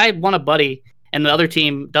if I want a buddy and the other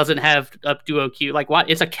team doesn't have a duo queue? Like, what?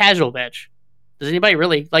 It's a casual match. Does anybody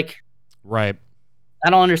really like? Right. I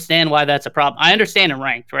don't understand why that's a problem. I understand in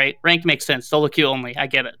ranked, right? Ranked makes sense. Solo queue only. I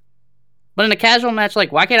get it. But in a casual match,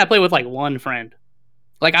 like, why can't I play with like one friend?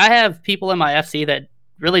 Like, I have people in my FC that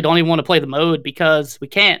really don't even want to play the mode because we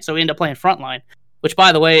can't. So we end up playing frontline, which,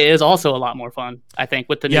 by the way, is also a lot more fun. I think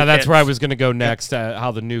with the new that's kits. where I was going to go next.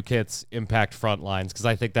 How the new kits impact frontlines, because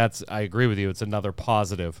I think I agree with you. It's another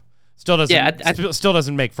positive. Still doesn't still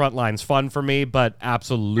doesn't make frontlines fun for me, but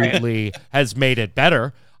absolutely has made it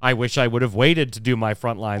better. I wish I would have waited to do my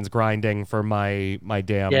frontlines grinding for my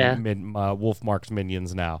damn Wolfmark's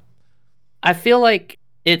minions now. I feel like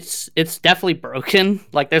it's definitely broken.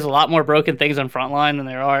 Like there's a lot more broken things on frontline than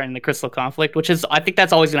there are in the Crystal Conflict, which is, I think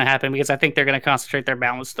that's always going to happen because I think they're going to concentrate their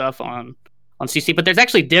balance stuff on CC. But there's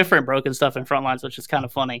actually different broken stuff in frontlines, which is kind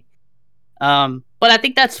of funny. But I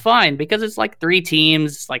think that's fine because it's like 3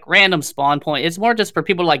 teams, like random spawn point. It's more just for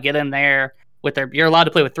people to like get in there with you're allowed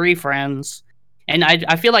to play with 3 friends. And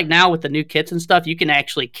I feel like now with the new kits and stuff, you can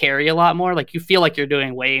actually carry a lot more. Like you feel like you're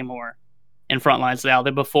doing way more in frontlines now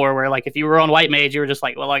than before, where like if you were on white mage, you were just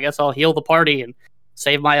like, well, I guess I'll heal the party and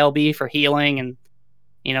save my LB for healing, and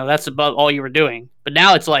that's about all you were doing. But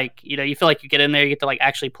now it's like you feel like you get in there, you get to like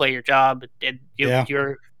actually play your job, and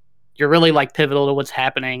you're really like pivotal to what's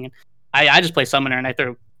happening. I just play summoner and I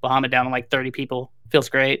throw Bahamut down on like 30 people. Feels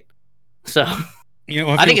great. So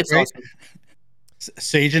I think it's awesome.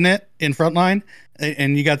 Saging it in frontline,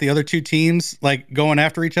 and you got the other 2 teams like going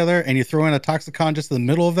after each other, and you throw in a Toxicon just in the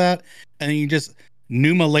middle of that, and then you just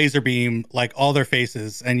Numa laser beam like all their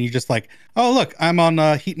faces, and you just like, oh look, I'm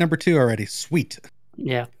on heat number 2 already. Sweet.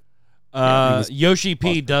 Yeah. Yoshi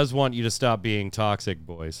P does want you to stop being toxic,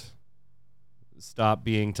 boys. Stop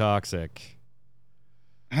being toxic.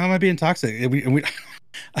 How am I being toxic?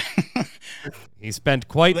 He spent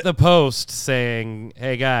quite the post saying,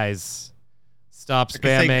 "Hey guys, stop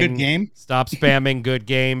spamming good game. Stop spamming good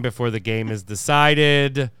game before the game is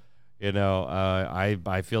decided."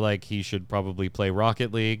 I feel like he should probably play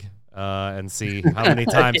Rocket League and see how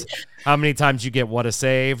many times you get what a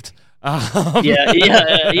saved.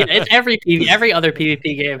 It's every other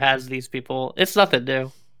PvP game has these people. It's nothing new.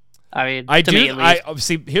 I mean, I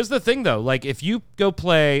see. Here's the thing, though. Like, if you go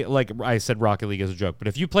play, like I said, Rocket League as a joke, but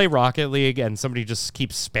if you play Rocket League and somebody just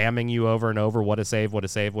keeps spamming you over and over, what a save, what a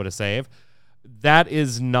save, what a save, that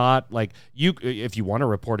is not like you. If you want to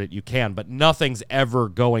report it, you can, but nothing's ever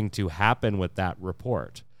going to happen with that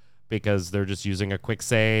report because they're just using a quick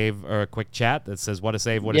save or a quick chat that says what a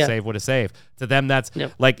save, what a save, what a save. To them, that's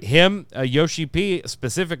like him, Yoshi P,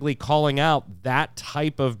 specifically calling out that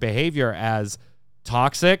type of behavior as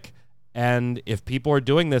toxic. And if people are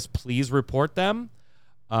doing this, please report them.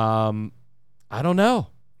 I don't know.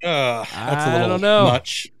 That's a little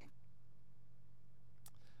much.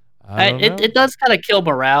 It does kind of kill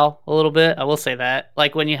morale a little bit. I will say that.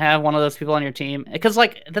 Like when you have one of those people on your team, because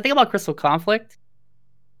like the thing about Crystal Conflict,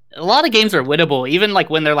 a lot of games are winnable, even like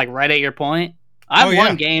when they're like right at your point. I've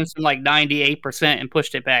won games from like 98% and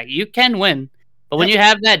pushed it back. You can win, but when you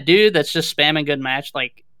have that dude that's just spamming good match,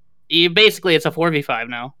 like basically it's a 4v5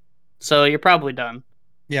 now. So you're probably done.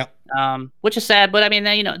 Yeah. Which is sad, but I mean,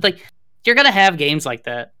 like you're gonna have games like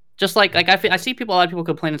that. Just like I see a lot of people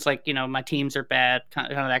complain. It's like my teams are bad,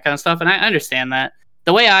 kind of that kind of stuff, and I understand that.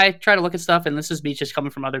 the way I try to look at stuff, and this is me just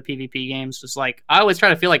coming from other PvP games, is like I always try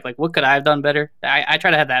to feel like what could I have done better? I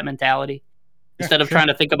try to have that mentality instead of trying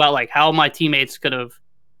to think about like how my teammates could have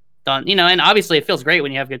done. And obviously it feels great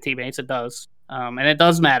when you have good teammates. It does, and it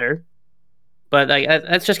does matter. But like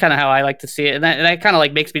that's just kind of how I like to see it, and that kind of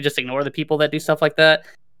like makes me just ignore the people that do stuff like that.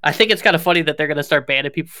 I think it's kind of funny that they're gonna start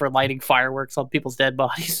banning people for lighting fireworks on people's dead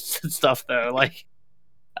bodies and stuff, though. Like,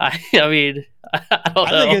 I mean, I don't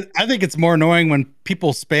know. I think it's more annoying when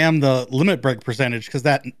people spam the limit break percentage, because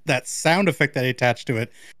that sound effect that they attach to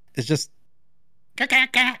it is just.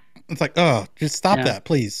 It's like, oh, just stop that,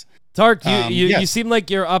 please. Tark, you seem like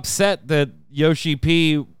you're upset that Yoshi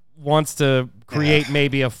P wants to create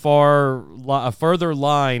maybe a further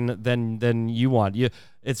line than you want.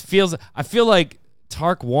 I feel like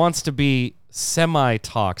Tark wants to be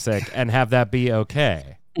semi-toxic and have that be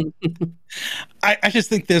okay. I just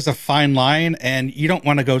think there's a fine line, and you don't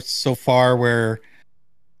want to go so far where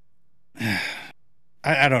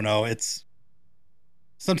I don't know. It's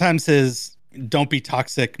sometimes his "don't be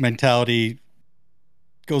toxic" mentality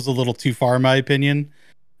goes a little too far, in my opinion.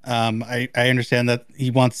 I understand that he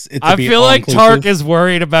wants it to be. I feel like Tark is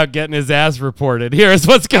worried about getting his ass reported. Here's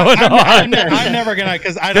what's going on. I'm never gonna,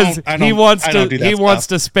 because he wants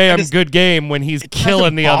to spam good game when he's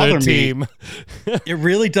killing the other team. It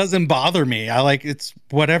really doesn't bother me. It's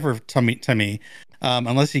whatever to me,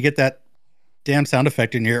 unless you get that damn sound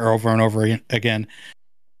effect in your ear over and over again.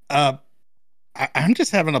 I'm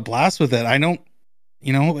just having a blast with it. I don't,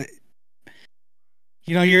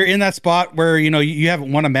 you're in that spot where, you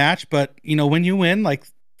haven't won a match, but, when you win like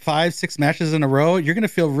 5-6 matches in a row, you're going to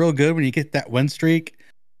feel real good when you get that win streak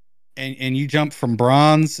and you jump from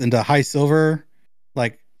bronze into high silver.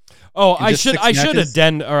 I should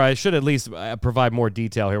at least provide more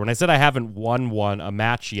detail here. When I said I haven't won a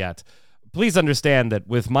match yet, please understand that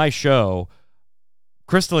with my show,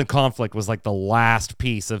 Crystalline Conflict was like the last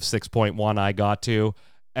piece of 6.1 I got to,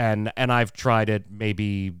 and I've tried it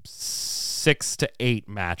maybe 6 to 8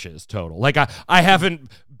 matches total. Like I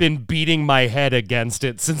haven't been beating my head against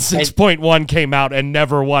it since 6.1 came out and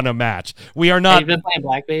never won a match. We are not. Have you been playing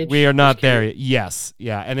Black Mage? We are not there yet. Yes,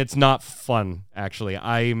 yeah, and it's not fun actually.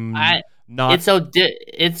 Not.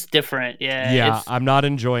 It's different. Yeah. Yeah, I'm not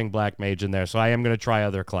enjoying Black Mage in there, so I am going to try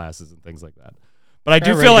other classes and things like that. But I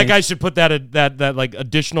do feel like I should put that like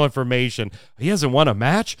additional information. He hasn't won a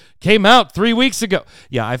match. Came out 3 weeks ago.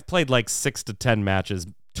 Yeah, I've played like 6 to 10 matches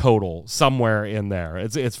total somewhere in there.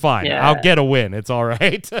 It's fine. Yeah. I'll get a win. It's all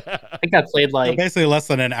right. I think I played like basically less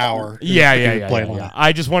than an hour. Yeah.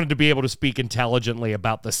 I just wanted to be able to speak intelligently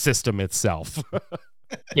about the system itself.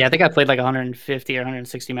 Yeah, I think I played like 150 or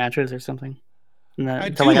 160 matches or something. I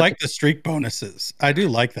do like the streak bonuses. I do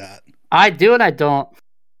like that. I do and I don't.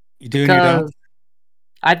 You do and you don't?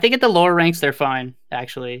 I think at the lower ranks they're fine,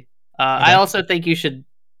 actually. Okay. I also think you should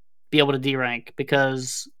be able to D-rank,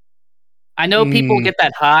 because I know people get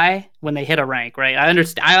that high when they hit a rank, right? I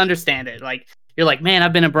understand it. Like, you're like, man,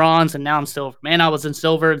 I've been in bronze and now I'm silver. Man, I was in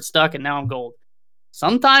silver and stuck and now I'm gold.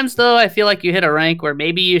 Sometimes, though, I feel like you hit a rank where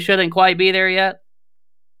maybe you shouldn't quite be there yet.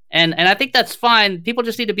 And I think that's fine. People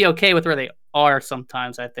just need to be okay with where they are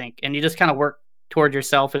sometimes, I think. And you just kind of work toward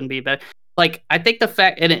yourself and be better. Like, I think the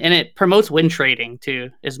fact, and it promotes win trading too,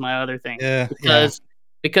 is my other thing. Yeah.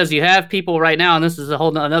 Because you have people right now, and this is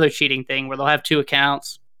another cheating thing, where they'll have 2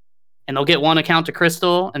 accounts, and they'll get one account to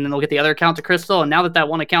Crystal, and then they'll get the other account to Crystal, and now that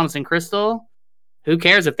one account is in Crystal, who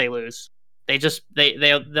cares if they lose?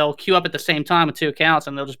 They'll queue up at the same time with 2 accounts,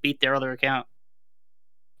 and they'll just beat their other account.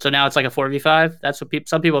 So now it's like a 4v5. That's what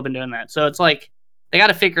some people have been doing that. So it's like they got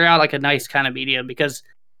to figure out like a nice kind of medium, because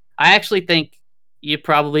I actually think you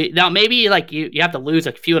probably now maybe like you have to lose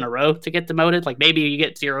a few in a row to get demoted. Like maybe you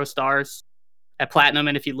get 0 stars at platinum,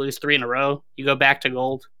 and if you lose 3 in a row, you go back to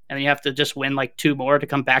gold, and then you have to just win like 2 more to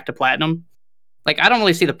come back to platinum. Like, I don't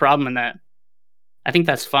really see the problem in that. I think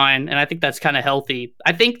that's fine, and I think that's kind of healthy.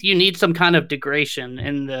 I think you need some kind of degradation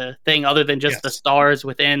in the thing other than just the stars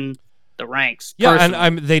within the ranks. Yeah, personally.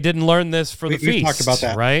 And they didn't learn this for the feast. We talked about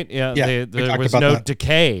that, right? Yeah, there was no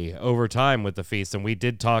decay over time with the feast, and we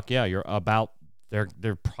did talk. Yeah, you're about there.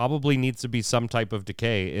 There probably needs to be some type of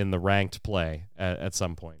decay in the ranked play at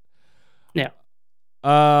some point. Yeah.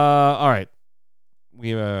 All right.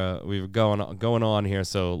 We're going on here,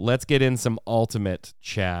 so let's get in some Ultimate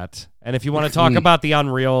chat. And if you want to talk about the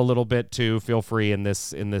Unreal a little bit too, feel free in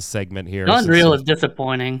this segment here. The Unreal is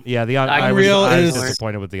disappointing. Yeah, the Unreal I was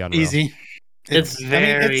disappointed with the Unreal. Easy. It's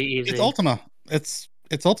very easy. It's Ultima. It's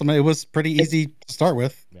Ultima. It was pretty easy to start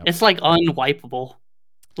with. Yep. It's like unwipeable.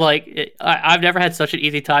 Like I've never had such an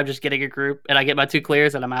easy time just getting a group, and I get my 2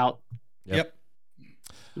 clears and I'm out. Yep.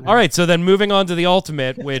 All right, so then moving on to the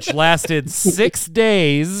Ultimate, which lasted 6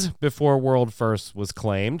 days before World First was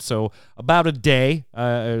claimed. So about a day.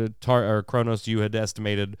 Kronos, you had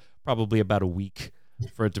estimated probably about a week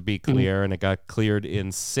for it to be clear, and it got cleared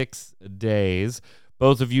in 6 days.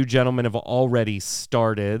 Both of you gentlemen have already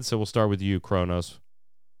started, so we'll start with you, Kronos.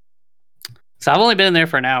 So I've only been in there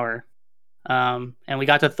for an hour, and we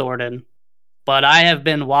got to Thornton, but I have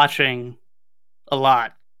been watching a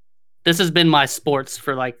lot. This has been my sports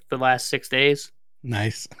for like the last 6 days.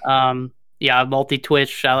 Nice. Yeah,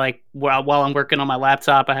 multi-Twitch. I like while I'm working on my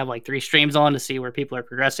laptop, I have like 3 streams on to see where people are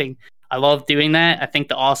progressing. I love doing that. I think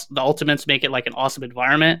the Ultimates make it like an awesome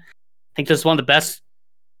environment. I think this is one of the best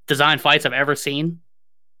design fights I've ever seen.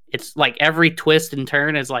 It's like every twist and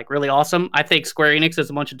turn is like really awesome. I think Square Enix is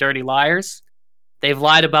a bunch of dirty liars. They've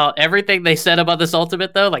lied about everything they said about this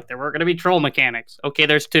Ultimate, though. Like, there weren't going to be troll mechanics. Okay,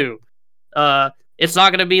 there's 2. It's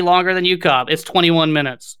not going to be longer than UCOB. It's 21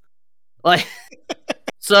 minutes. Like,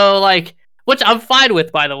 so, like, which I'm fine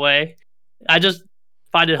with, by the way. I just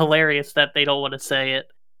find it hilarious that they don't want to say it.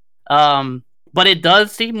 But it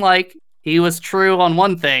does seem like he was true on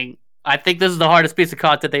one thing. I think this is the hardest piece of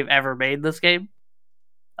content they've ever made in this game,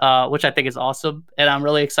 which I think is awesome. And I'm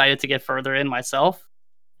really excited to get further in myself.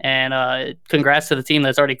 And congrats to the team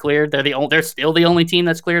that's already cleared. They're still the only team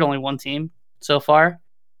that's cleared. Only one team so far.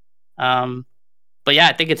 But yeah,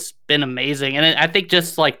 I think it's been amazing. And I think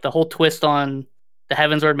just like the whole twist on the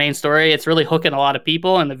Heavensward main story, it's really hooking a lot of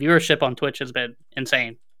people. And the viewership on Twitch has been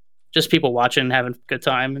insane. Just people watching, having a good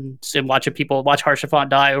time, and watching people watch Harshafont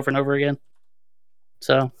die over and over again.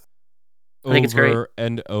 So I think it's great. Over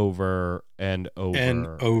and over and over and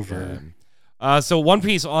over. Again. So one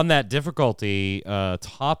piece on that difficulty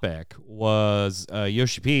topic was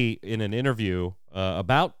Yoshi P in an interview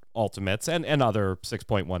about Ultimates and other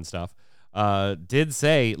 6.1 stuff did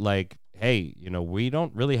say, like, hey, we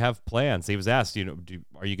don't really have plans. He was asked,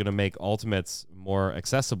 are you going to make Ultimates more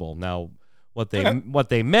accessible? Now, what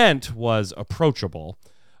they meant was approachable,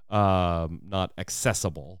 not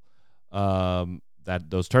accessible.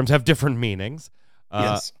 That those terms have different meanings.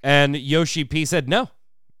 Yes. And Yoshi P said no.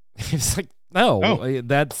 He's like, no,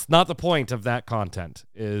 that's not the point of that content.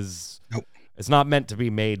 Nope. It's not meant to be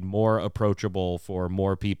made more approachable for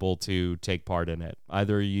more people to take part in it.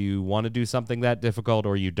 Either you want to do something that difficult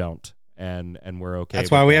or you don't, and we're okay.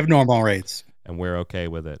 That's why we have normal rates, and we're okay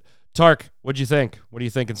with it. Tark, what'd you think? What are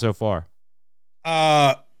you thinking so far?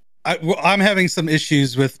 I'm having some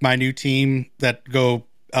issues with my new team that go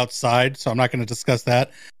outside, so I'm not going to discuss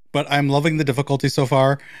that. But I'm loving the difficulty so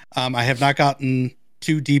far. I have not gotten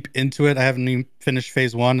too deep into it. I haven't even finished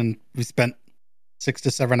phase 1, and we spent 6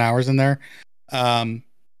 to 7 hours in there.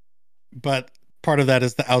 But part of that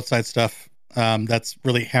is the outside stuff that's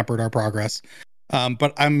really hampered our progress.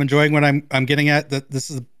 But I'm enjoying what I'm getting at. That this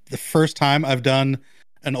is the first time I've done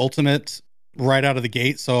an Ultimate right out of the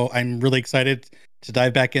gate, so I'm really excited to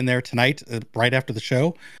dive back in there tonight, right after the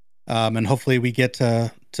show, and hopefully we get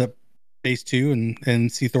to phase 2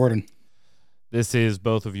 and see Thornton. This is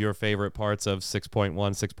both of your favorite parts of 6.1,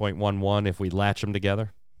 6.11 if we latch them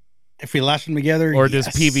together? If we latch them together, or does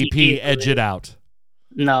PvP edge it out?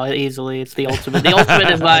 No, easily. It's the Ultimate. The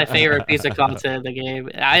Ultimate is my favorite piece of content in the game.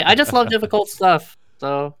 I just love difficult stuff.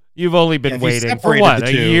 So you've only been waiting for what?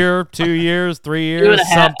 A year, 2 years, 3 years,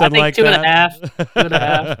 something like that?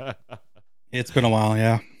 2.5. It's been a while,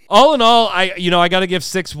 yeah. All in all, I got to give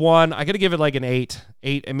 6.1. I got to give it like an 8,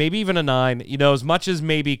 and maybe even a 9. As much as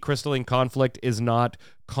maybe Crystalline Conflict is not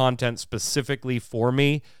content specifically for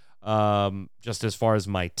me, just as far as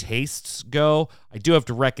my tastes go, I do have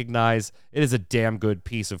to recognize it is a damn good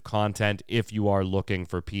piece of content if you are looking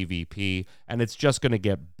for PvP, and it's just going to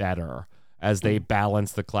get better as they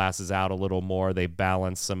balance the classes out a little more. They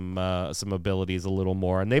balance some abilities a little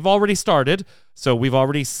more, and they've already started. So we've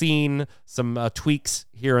already seen some tweaks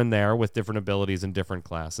here and there with different abilities and different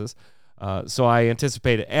classes. So I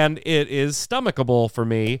anticipate it, and it is stomachable for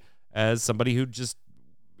me as somebody who just,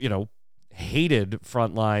 hated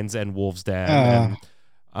Frontlines and Wolf's Den.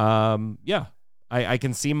 I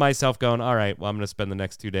can see myself going, all right, well, I'm going to spend the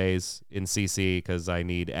next 2 days in CC because I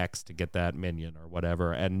need X to get that minion or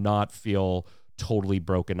whatever, and not feel totally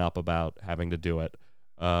broken up about having to do it.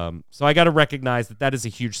 So I got to recognize that is a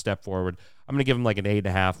huge step forward. I'm going to give him like an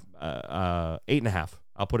 8.5. 8.5.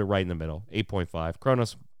 I'll put it right in the middle. 8.5.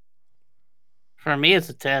 Kronos. For me, it's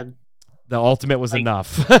a 10. The Ultimate was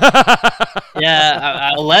enough.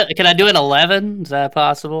 Yeah, can I do it 11? Is that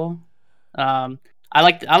possible? I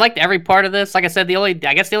liked every part of this. Like I said, the only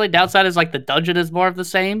downside is like the dungeon is more of the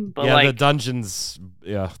same. But the dungeon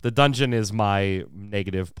is my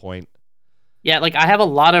negative point. Yeah, like I have a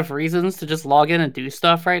lot of reasons to just log in and do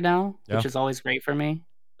stuff right now, Yeah. which is always great for me.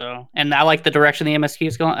 So, and I like the direction the MSQ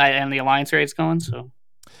is going and the alliance rate's going. So,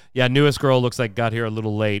 yeah, newest girl looks like got here a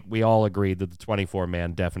little late. We all agreed that the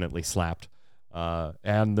 24-man definitely slapped,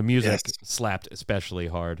 and the music slapped especially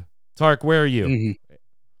hard. Tark, where are you? Mm-hmm.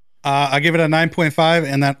 I give it a 9.5,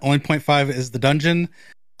 and that only 0.5 is the dungeon.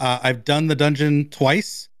 I've done the dungeon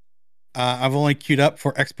twice. I've only queued up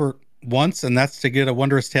for expert once, and that's to get a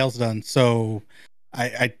Wondrous Tales done. So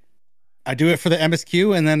I do it for the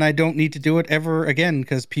MSQ, and then I don't need to do it ever again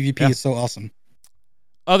because PvP is so awesome.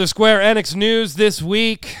 Other Square Enix news this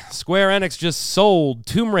week. Square Enix just sold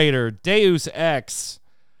Tomb Raider, Deus Ex,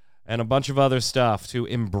 and a bunch of other stuff to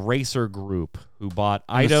Embracer Group, who bought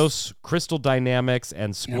Eidos, Crystal Dynamics,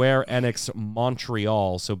 and Square Enix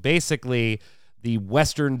Montreal. So basically, the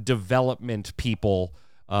Western development people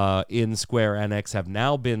in Square Enix have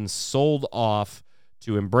now been sold off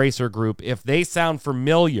to Embracer Group. If they sound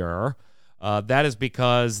familiar, that is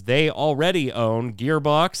because they already own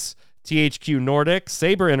Gearbox, THQ Nordic,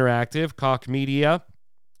 Saber Interactive, Koch Media,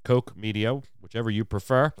 whichever you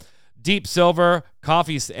prefer, Deep Silver,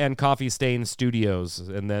 Coffee Stain Studios,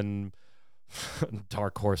 and then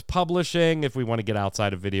Dark Horse Publishing, if we want to get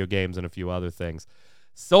outside of video games, and a few other things.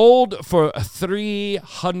 Sold for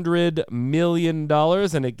 $300 million,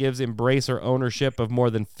 and it gives Embracer ownership of more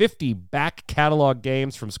than 50 back catalog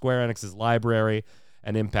games from Square Enix's library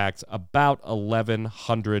and impacts about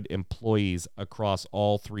 1,100 employees across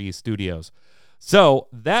all three studios. So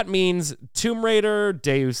that means Tomb Raider,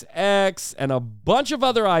 Deus Ex, and a bunch of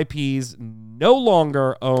other IPs no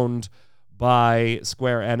longer owned by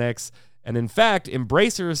Square Enix. And in fact,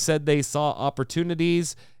 Embracer said they saw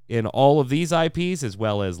opportunities in all of these IPs, as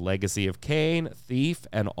well as Legacy of Kain, Thief,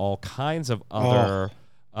 and all kinds of other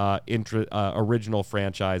original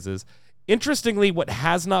franchises. Interestingly, what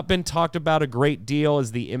has not been talked about a great deal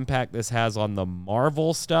is the impact this has on the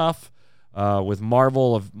Marvel stuff, with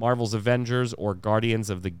Marvel's Avengers or Guardians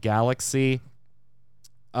of the Galaxy.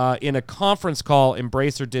 In a conference call,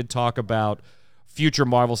 Embracer did talk about future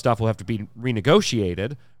Marvel stuff will have to be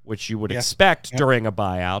renegotiated, which you would expect during a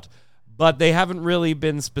buyout, but they haven't really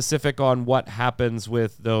been specific on what happens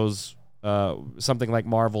with those, something like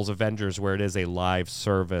Marvel's Avengers, where it is a live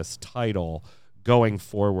service title going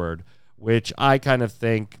forward, which I kind of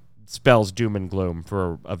think spells doom and gloom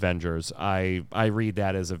for Avengers. I read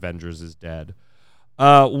that as Avengers is dead.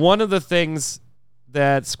 One of the things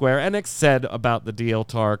that Square Enix said about the deal,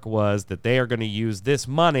 Tark, was that they are going to use this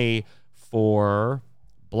money for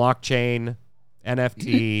blockchain,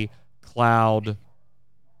 NFT, cloud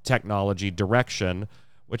technology direction,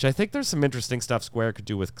 which I think there's some interesting stuff Square could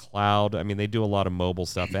do with cloud. I mean, they do a lot of mobile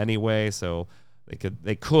stuff anyway, so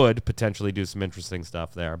they could potentially do some interesting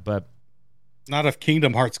stuff there, but not if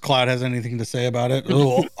Kingdom Hearts Cloud has anything to say about it.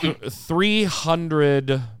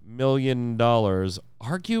 $300 million.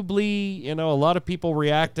 Arguably, a lot of people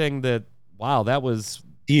reacting that, wow, that was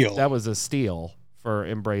a steal for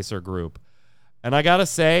Embracer Group. And I got to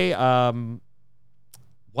say,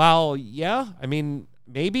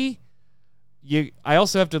 maybe I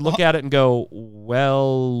also have to look at it and go,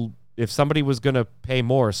 well, if somebody was going to pay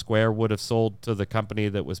more, Square would have sold to the company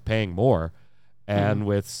that was paying more. And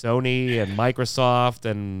with Sony and Microsoft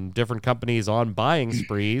and different companies on buying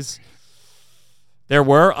sprees, there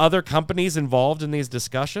were other companies involved in these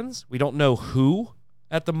discussions. We don't know who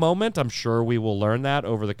at the moment. I'm sure we will learn that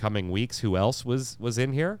over the coming weeks, who else was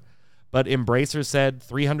in here. But Embracer said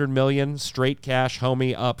 $300 million straight cash,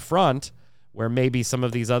 homie, up front, where maybe some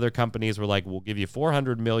of these other companies were like, we'll give you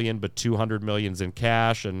 $400 million, but $200 million's in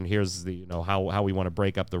cash, and here's the how we want to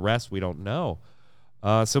break up the rest. We don't know.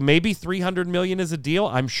 So maybe $300 million is a deal.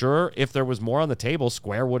 I'm sure if there was more on the table,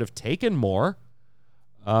 Square would have taken more.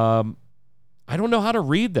 I don't know how to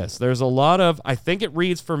read this. There's a lot of, I think it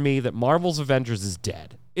reads for me that Marvel's Avengers is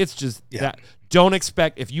dead. It's just that. Don't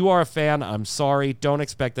expect, if you are a fan, I'm sorry, don't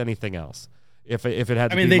expect anything else. If it had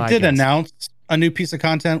to be they did announce a new piece of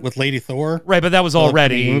content with Lady Thor. Right, but that was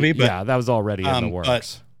already that was already in the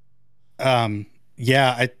works. I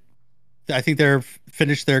think they're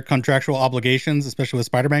finished their contractual obligations, especially with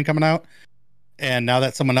Spider-Man coming out. And now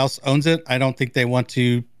that someone else owns it, I don't think they want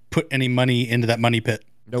to put any money into that money pit.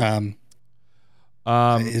 Nope.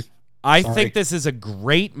 I think this is a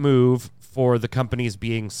great move for the companies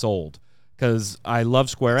being sold, because I love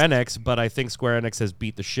Square Enix, but I think Square Enix has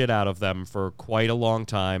beat the shit out of them for quite a long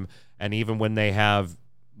time. And even when they have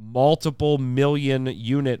multiple million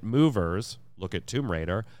unit movers, look at Tomb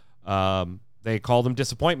Raider, they call them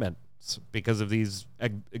disappointment because of these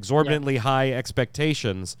exorbitantly high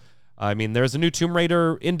expectations. I mean, there's a new Tomb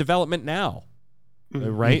Raider in development now.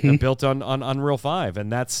 right? Built on Unreal 5,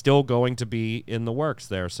 and that's still going to be in the works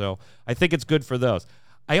there. So I think it's good for those.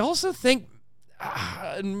 I also think,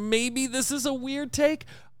 maybe this is a weird take,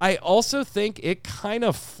 I also think it kind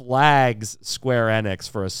of flags Square Enix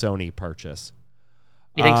for a Sony purchase.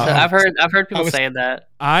 You think so? I've heard people saying that.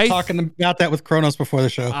 Talking about that with Kronos before the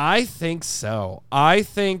show. I think so. I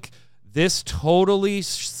think this totally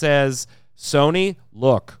says, Sony,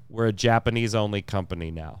 look, we're a Japanese-only company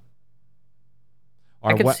now.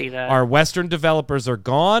 I can see that. Our Western developers are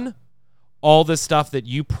gone. All the stuff that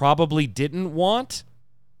you probably didn't want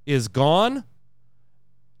is gone.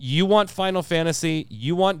 You want Final Fantasy,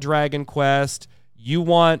 you want Dragon Quest, you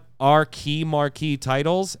want our key marquee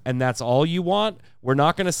titles, and that's all you want. We're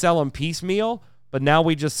not going to sell them piecemeal, but now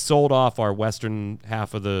we just sold off our Western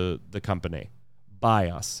half of the company. Buy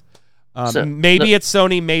us. It's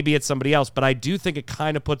Sony, maybe it's somebody else, but I do think it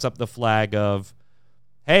kind of puts up the flag of,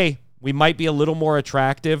 hey, we might be a little more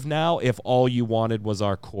attractive now if all you wanted was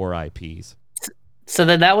our core IPs. So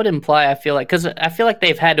then that would imply, I feel like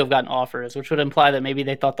they've had to have gotten offers, which would imply that maybe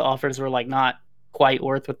they thought the offers were like not quite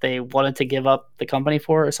worth what they wanted to give up the company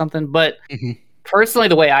for or something. But personally,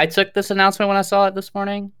 the way I took this announcement when I saw it this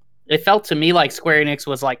morning, it felt to me like Square Enix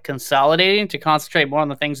was like consolidating to concentrate more on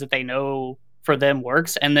the things that they know for them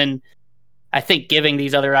works. And then I think giving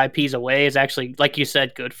these other IPs away is actually, like you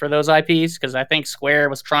said, good for those IPs, because I think Square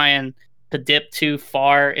was trying to dip too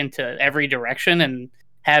far into every direction and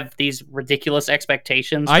have these ridiculous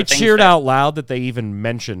expectations. I cheered out loud that they even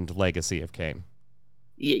mentioned Legacy of Kain.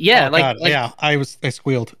 Yeah, I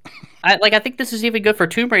squealed. I think this is even good for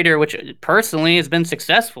Tomb Raider, which personally has been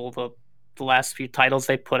successful the last few titles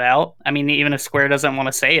they put out. I mean, even if Square doesn't want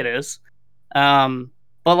to say it is, but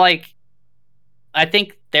like, I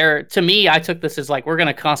think to me, I took this as like, we're going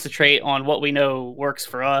to concentrate on what we know works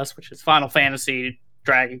for us, which is Final Fantasy,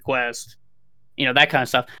 Dragon Quest, that kind of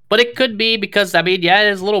stuff. But it could be because, I mean, yeah, it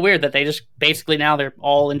is a little weird that they just basically now they're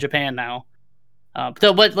all in Japan now.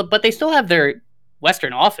 But they still have their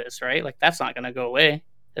Western office, right? Like, that's not going to go away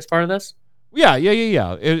as part of this.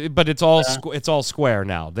 Yeah. But it's all it's all Square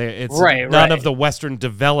now. It's none of the Western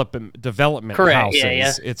development correct. houses.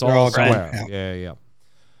 Yeah. It's all Square. Right. Yeah.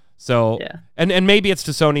 So, and maybe it's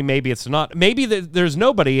to Sony, maybe it's not. Maybe there's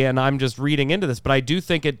nobody, and I'm just reading into this, but I do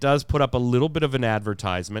think it does put up a little bit of an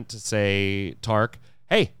advertisement to say, Tark,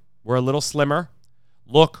 hey, we're a little slimmer.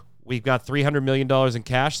 Look, we've got $300 million in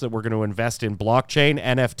cash that we're going to invest in blockchain,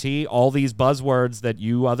 NFT, all these buzzwords that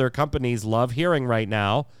you other companies love hearing right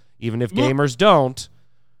now, even if gamers don't.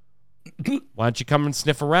 Why don't you come and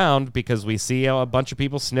sniff around? Because we see a bunch of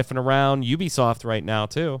people sniffing around Ubisoft right now,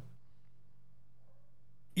 too.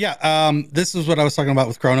 Yeah, this is what I was talking about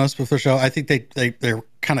with Kronos before the show. I think they're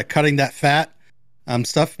kind of cutting that fat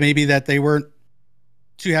stuff maybe that they weren't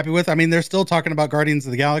too happy with. I mean, they're still talking about Guardians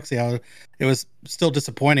of the Galaxy. It was still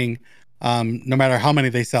disappointing, no matter how many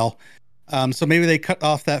they sell. So maybe they cut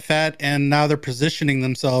off that fat, and now they're positioning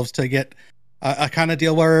themselves to get a kind of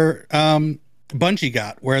deal where Bungie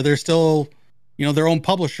got, where they're still, their own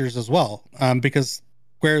publishers as well, because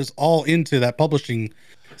Square's all into that publishing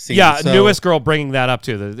scene. Yeah, Newest Girl bringing that up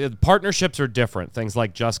too. The partnerships are different. Things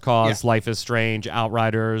like Just Cause, Life is Strange,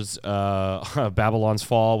 Outriders, Babylon's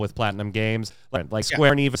Fall with Platinum Games, like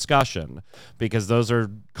Square and Eve discussion, because those are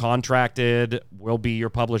contracted. We'll be your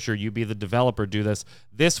publisher, you be the developer. Do this.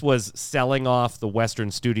 This was selling off the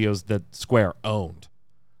Western studios that Square owned.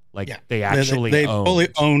 They actually they fully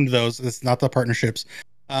owned those. It's not the partnerships.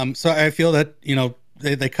 So I feel that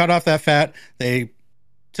they cut off that fat. They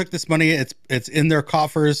took this money, it's in their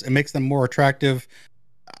coffers, it makes them more attractive.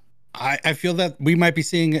 I feel that we might be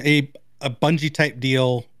seeing a Bungie type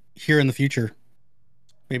deal here in the future,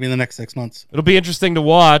 maybe in the next 6 months. It'll be interesting to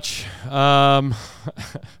watch. Square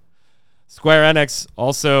Enix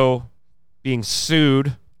also being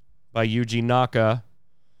sued by Yuji Naka,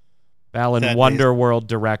 Balan Wonderworld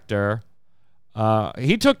director.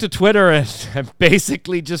 He took to Twitter and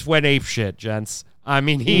basically just went apeshit, gents. I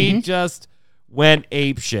mean, he just went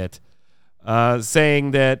apeshit,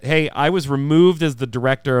 saying that, hey, I was removed as the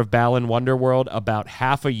director of Balan Wonderworld about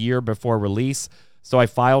half a year before release, so I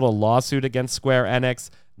filed a lawsuit against Square Enix.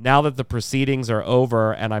 Now that the proceedings are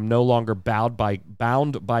over and I'm no longer bound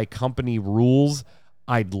by company rules,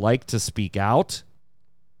 I'd like to speak out.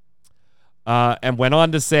 And went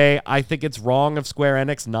on to say, I think it's wrong of Square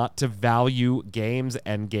Enix not to value games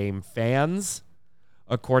and game fans.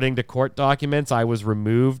 According to court documents, I was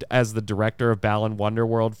removed as the director of Balan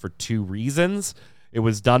Wonderworld for 2 reasons. It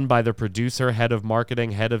was done by the producer, head of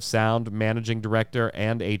marketing, head of sound, managing director,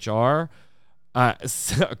 and HR.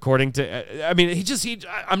 According to, I'm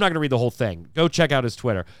not going to read the whole thing. Go check out his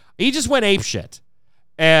Twitter. He just went apeshit.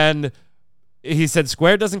 And he said,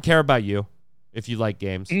 Square doesn't care about you if you like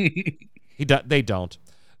games. They don't.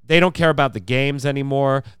 They don't care about the games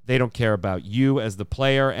anymore. They don't care about you as the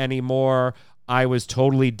player anymore. I was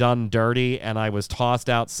totally done dirty, and I was tossed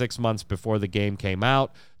out 6 months before the game came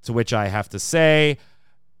out, to which I have to say,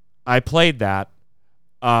 I played that.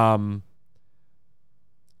 I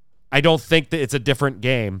don't think that it's a different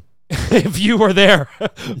game. If you were there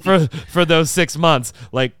for those 6 months,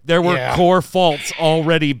 like there were core faults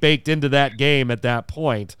already baked into that game at that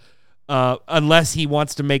point, unless he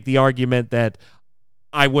wants to make the argument that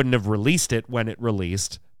I wouldn't have released it when it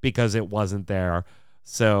released because it wasn't there.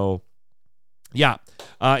 So yeah,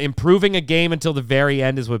 improving a game until the very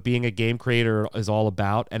end is what being a game creator is all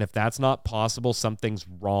about. And if that's not possible, something's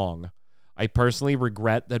wrong. I personally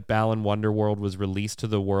regret that Balan Wonderworld was released to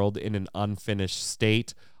the world in an unfinished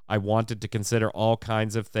state. I wanted to consider all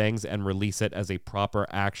kinds of things and release it as a proper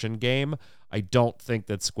action game. I don't think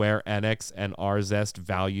that Square Enix and Arzest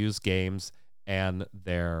values games and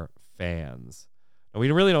their fans. And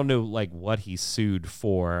we really don't know like what he sued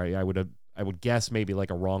for. I would guess maybe like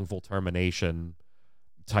a wrongful termination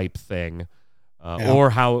type thing, or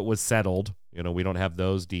how it was settled. You know, we don't have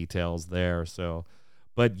those details there. So,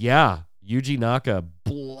 but yeah, Yuji Naka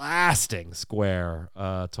blasting Square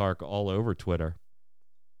Tark all over Twitter.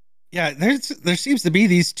 Yeah, there seems to be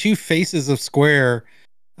these two faces of Square.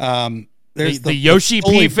 There's the Yoshi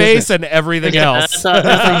P face and everything else. There's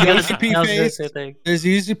the Yoshi P face. There's the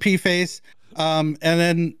Yoshi P face. And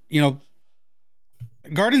then, you know,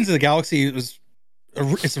 Guardians of the Galaxy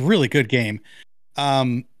it's a really good game.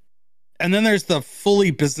 And then there's the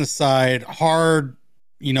fully business side, hard,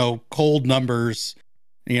 you know, cold numbers,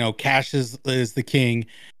 you know, cash is the king.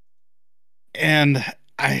 And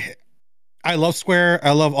I love Square.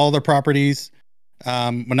 I love all their properties.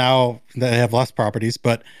 Now they have less properties,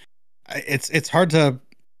 but it's hard to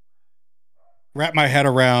wrap my head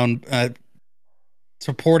around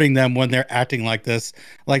supporting them when they're acting like this.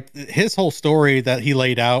 Like his whole story that he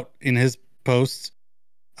laid out in his posts,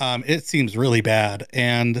 it seems really bad.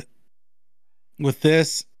 And with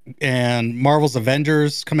this and Marvel's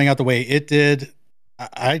Avengers coming out the way it did,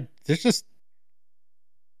 I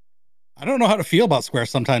don't know how to feel about Square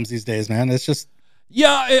sometimes these days, man. It's just...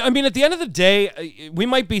 Yeah, I mean, at the end of the day, we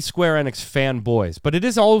might be Square Enix fanboys, but it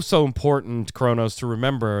is also important, Kronos, to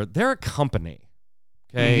remember they're a company,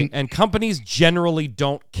 okay? Mm-hmm. And companies generally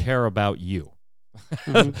don't care about you.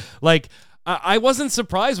 Mm-hmm. Like, I wasn't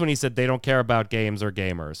surprised when he said they don't care about games or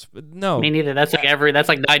gamers. No. Me neither. That's like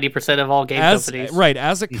 90% of all game companies. Right.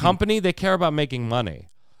 As a company, they care about making money.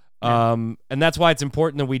 Yeah. And that's why it's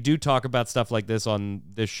important that we do talk about stuff like this on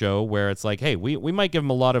this show, where it's like, hey, we might give them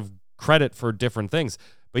a lot of credit for different things,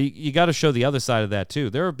 but you got to show the other side of that too.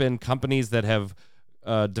 There have been companies that have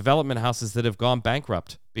development houses that have gone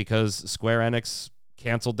bankrupt because Square Enix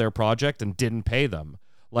canceled their project and didn't pay them.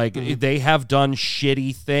 Like they have done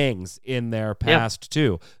shitty things in their past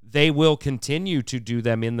too. They will continue to do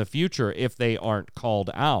them in the future if they aren't called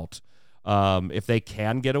out. If they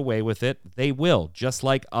can get away with it, they will, just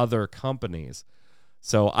like other companies.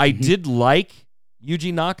 So I did like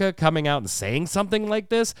Yuji Naka coming out and saying something like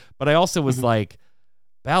this, but I also was like,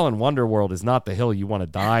 Balan Wonderworld is not the hill you want to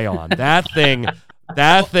die on. That thing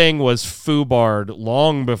was foobarred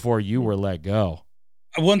long before you were let go.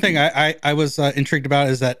 One thing I was intrigued about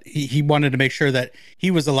is that he wanted to make sure that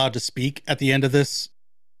he was allowed to speak at the end of this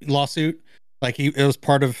lawsuit. Like it was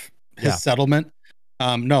part of his settlement.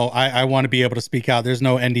 No, I want to be able to speak out. There's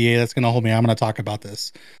no NDA that's going to hold me. I'm going to talk about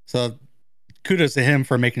this. So kudos to him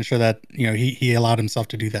for making sure that, you know, he allowed himself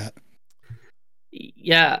to do that.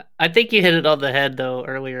 Yeah, I think you hit it on the head though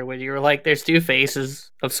earlier when you were like, "There's two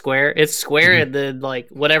faces of Square." It's Square and then like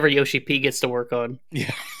whatever Yoshi P gets to work on.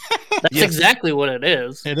 Yeah, that's exactly what it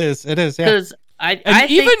is. It is. Yeah. Because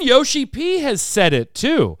even Yoshi P has said it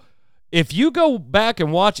too. If you go back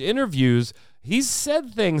and watch interviews, he's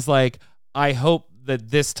said things like, "I hope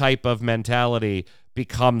that this type of mentality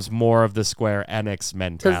becomes more of the Square Enix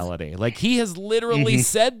mentality." Like he has literally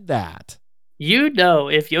said that. You know,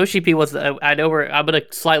 if Yoshi P was, I'm going to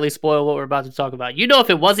slightly spoil what we're about to talk about. You know,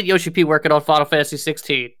 if it wasn't Yoshi P working on Final Fantasy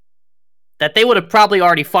 16, that they would have probably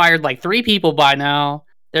already fired like 3 people by now.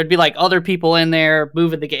 There'd be like other people in there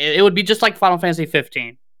moving the game. It would be just like Final Fantasy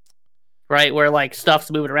 15, right? Where like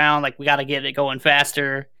stuff's moving around, like we got to get it going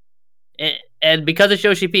faster. And because it's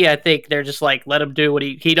Yoshi P, I think they're just like, let him do what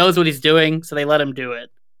he knows what he's doing, so they let him do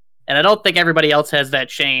it. And I don't think everybody else has that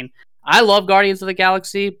chain. I love Guardians of the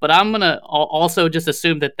Galaxy, but I'm going to also just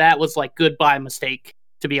assume that was like goodbye mistake,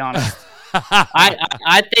 to be honest.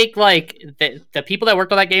 I think like the people that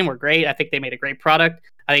worked on that game were great. I think they made a great product.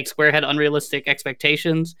 I think Square had unrealistic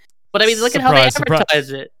expectations. But I mean, look at how they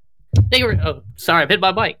advertise it. They were sorry, I've hit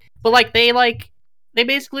my mic. But they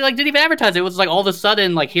basically didn't even advertise it. It was like all of a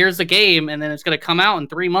sudden here's the game and then it's gonna come out in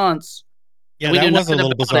 3 months. Yeah, that was a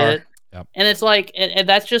little bizarre. Yep. And it's and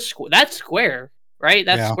that's just that's Square, right?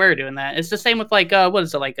 That's Square doing that. It's the same with what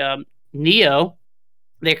is it Neo?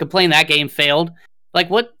 They complain that game failed.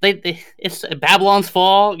 What it's Babylon's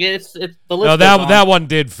Fall. It's the list. No, that one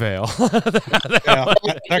did fail.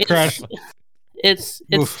 that crashed. It's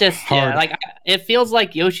just hard. It feels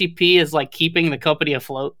like Yoshi P is keeping the company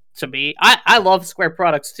afloat to me. I love Square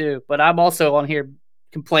products too, but I'm also on here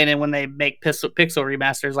complaining when they make pixel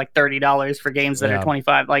remasters $30 for games that are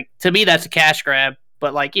 $25. To me, that's a cash grab.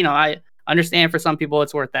 But I understand for some people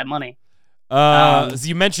it's worth that money. So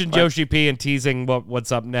you mentioned Yoshi P and teasing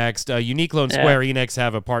what's up next. Uniqlo and Square Enix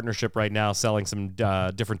have a partnership right now selling some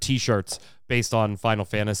different T-shirts based on Final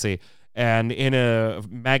Fantasy. And in a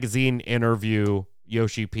magazine interview,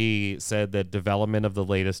 Yoshi P said that development of the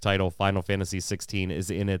latest title, Final Fantasy 16,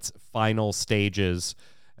 is in its final stages,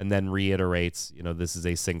 and then reiterates, this is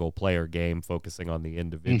a single-player game focusing on the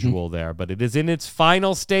individual there, but it is in its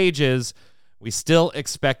final stages. We still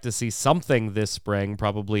expect to see something this spring,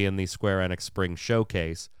 probably in the Square Enix Spring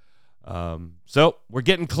Showcase. So we're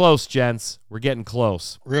getting close, gents. We're getting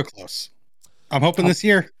close. Real close. I'm hoping this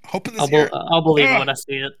year. I'll believe it when I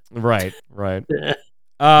see it. Right.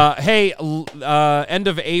 Hey, end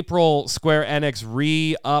of April, Square Enix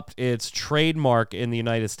re-upped its trademark in the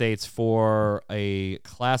United States for a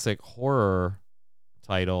classic horror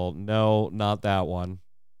title. No, not that one.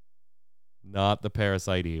 Not the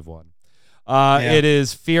Parasite Eve one. It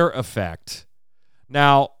is Fear Effect.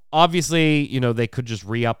 Now, obviously, they could just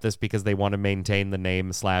re-up this because they want to maintain the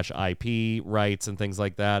name /IP rights and things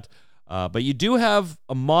like that. But you do have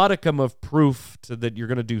a modicum of proof that you're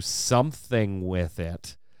going to do something with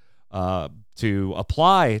it to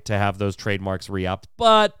apply to have those trademarks re-upped.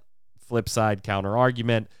 But flip side, counter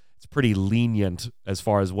argument, it's pretty lenient as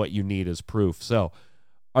far as what you need as proof. So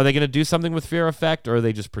are they going to do something with Fear Effect, or are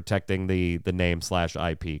they just protecting the name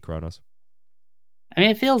 /IP, Kronos? I mean,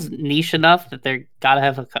 it feels niche enough that they're got to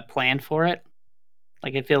have a plan for it.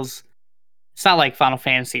 It feels... It's not like Final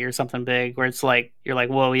Fantasy or something big where it's you're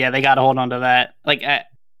whoa, yeah, they got to hold on to that.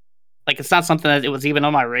 It's not something that it was even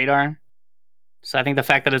on my radar. So I think the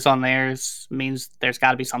fact that it's on theirs means there's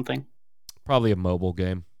got to be something. Probably a mobile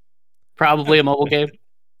game. Probably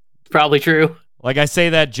true. I say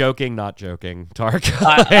that joking, not joking. Tark.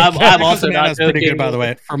 I'm also not joking. Pretty good, by the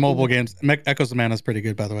way, for mobile games. Echoes of Mana is pretty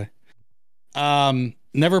good, by the way.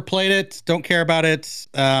 Never played it. Don't care about it.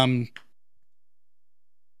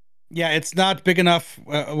 Yeah, it's not big enough.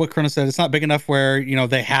 What Kronos said, it's not big enough where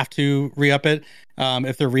they have to re-up it.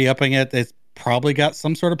 If they're re-upping it, it's probably got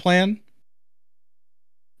some sort of plan.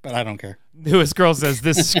 But I don't care. Newest Girl says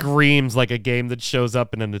this screams like a game that shows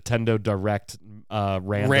up in a Nintendo Direct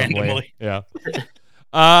randomly. Yeah.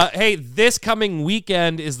 Hey, this coming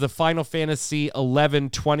weekend is the Final Fantasy XI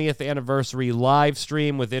 20th anniversary live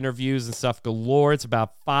stream with interviews and stuff galore. It's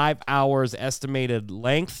about 5 hours estimated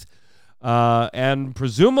length. And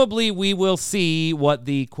presumably we will see what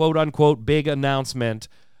the quote-unquote big announcement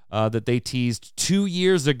that they teased 2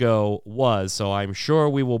 years ago was. So I'm sure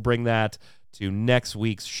we will bring that to next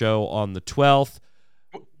week's show on the 12th.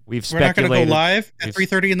 We're not going to go live at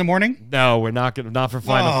 3:30 in the morning? No, we're not going to. Not for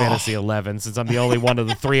Final Fantasy 11, since I'm the only one of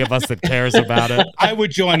the three of us that cares about it. I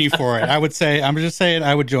would join you for it. I'm just saying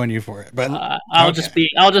I would join you for it. But I'll just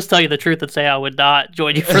tell you the truth and say I would not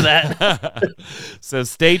join you for that. So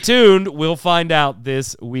stay tuned. We'll find out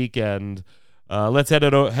this weekend. Let's head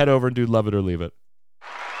over and do Love It or Leave It.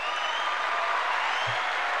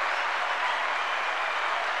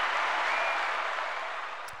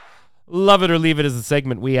 Love It or Leave It is a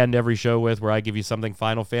segment we end every show with, where I give you something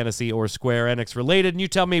Final Fantasy or Square Enix related, and you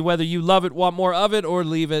tell me whether you love it, want more of it, or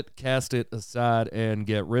leave it, cast it aside, and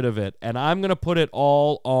get rid of it. And I'm going to put it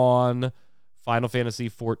all on Final Fantasy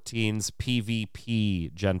XIV's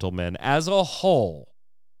PvP, gentlemen. As a whole,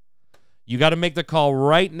 you got to make the call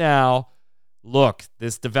right now. Look,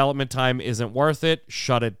 this development time isn't worth it.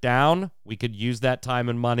 Shut it down. We could use that time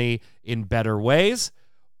and money in better ways.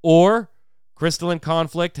 Or Crystalline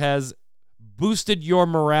Conflict has boosted your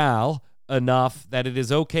morale enough that it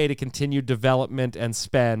is okay to continue development and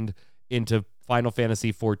spend into Final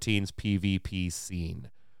Fantasy XIV's PvP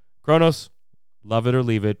scene. Kronos, Love It or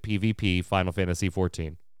Leave It, PvP, Final Fantasy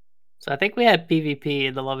XIV. So I think we had PvP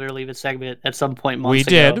in the Love It or Leave It segment at some point months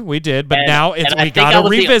ago. We did, but now we gotta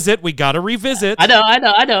revisit. We gotta revisit. I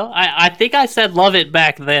know. I think I said love it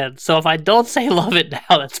back then. So if I don't say love it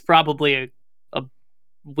now, that's probably a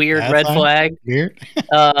weird red flag. Weird.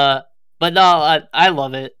 But no, I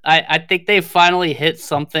love it. I think they finally hit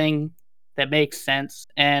something that makes sense,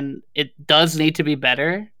 and it does need to be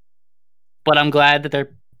better. But I'm glad that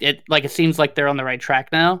it seems like they're on the right track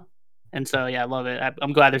now. And so, yeah, I love it.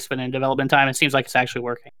 I'm glad they're spending development time. It seems like it's actually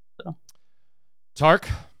working. So, Tark?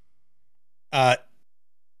 I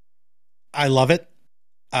love it.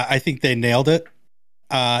 I think they nailed it.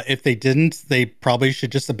 If they didn't, they probably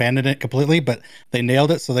should just abandon it completely, but they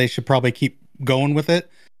nailed it, so they should probably keep going with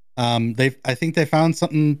it. I think they found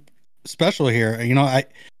something special here. You know,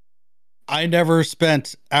 I never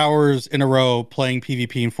spent hours in a row playing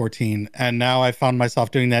PvP in 14, and now I found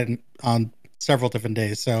myself doing that on several different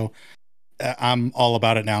days. So I'm all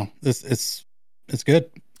about it now. It's good.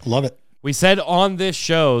 Love it. We said on this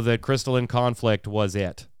show that Crystalline Conflict was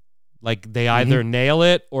it. Like, they either nail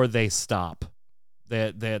it or they stop.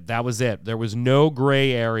 That was it. There was no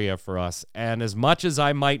gray area for us. And as much as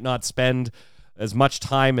I might not spend as much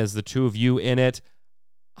time as the two of you in it,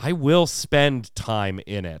 I will spend time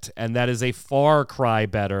in it. And that is a far cry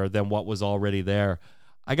better than what was already there.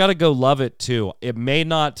 I got to go love it too. It may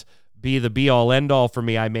not be the be-all, end-all for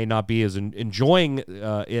me. I may not be as enjoying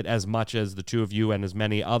it as much as the two of you and as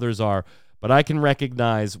many others are, but I can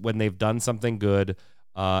recognize when they've done something good,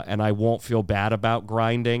 and I won't feel bad about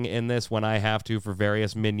grinding in this when I have to for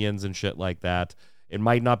various minions and shit like that. It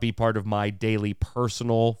might not be part of my daily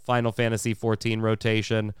personal Final Fantasy XIV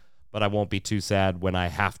rotation, but I won't be too sad when I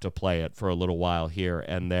have to play it for a little while here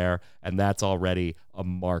and there, and that's already a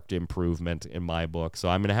marked improvement in my book. So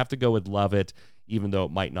I'm going to have to go with love it, even though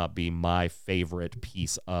it might not be my favorite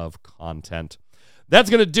piece of content. That's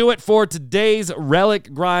going to do it for today's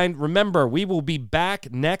Relic Grind. Remember, we will be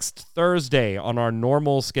back next Thursday on our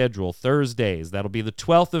normal schedule, Thursdays. That'll be the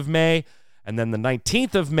 12th of May, and then the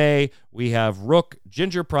 19th of May, we have Rook,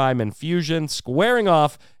 Ginger Prime, and Fusion squaring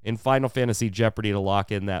off in Final Fantasy Jeopardy to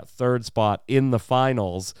lock in that third spot in the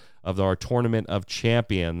finals of our Tournament of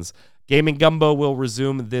Champions. Gaming Gumbo will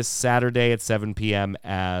resume this Saturday at 7 p.m.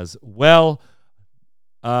 as well.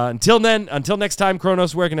 Until next time,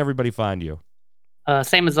 Kronos, where can everybody find you?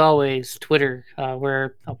 Same as always, Twitter,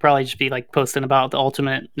 where I'll probably just be like posting about the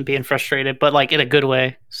Ultimate and being frustrated, but like in a good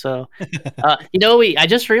way. So, I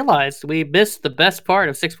just realized we missed the best part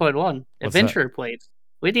of 6.1, Adventurer Plates.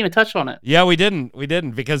 We didn't even touch on it. Yeah, we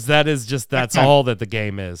didn't because that's all that the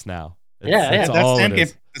game is now. That's the end game.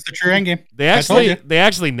 It's the true end game. They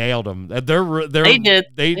actually nailed them. They did.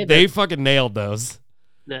 They fucking nailed those.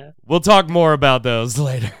 Yeah. We'll talk more about those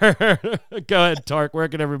later. Go ahead, Tark. Where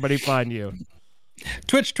can everybody find you?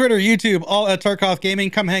 Twitch, Twitter, YouTube, all at Tarkov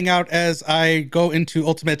Gaming. Come hang out as I go into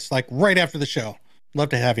Ultimates like right after the show. Love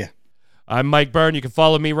to have you. I'm Mike Byrne. You can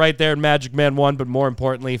follow me right there in Magic Man 1, but more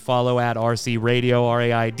importantly, follow at RC Radio,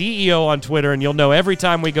 RAIDEO on Twitter, and you'll know every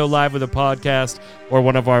time we go live with a podcast or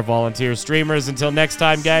one of our volunteer streamers. Until next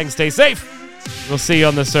time, gang, stay safe. We'll see you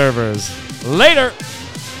on the servers. Later.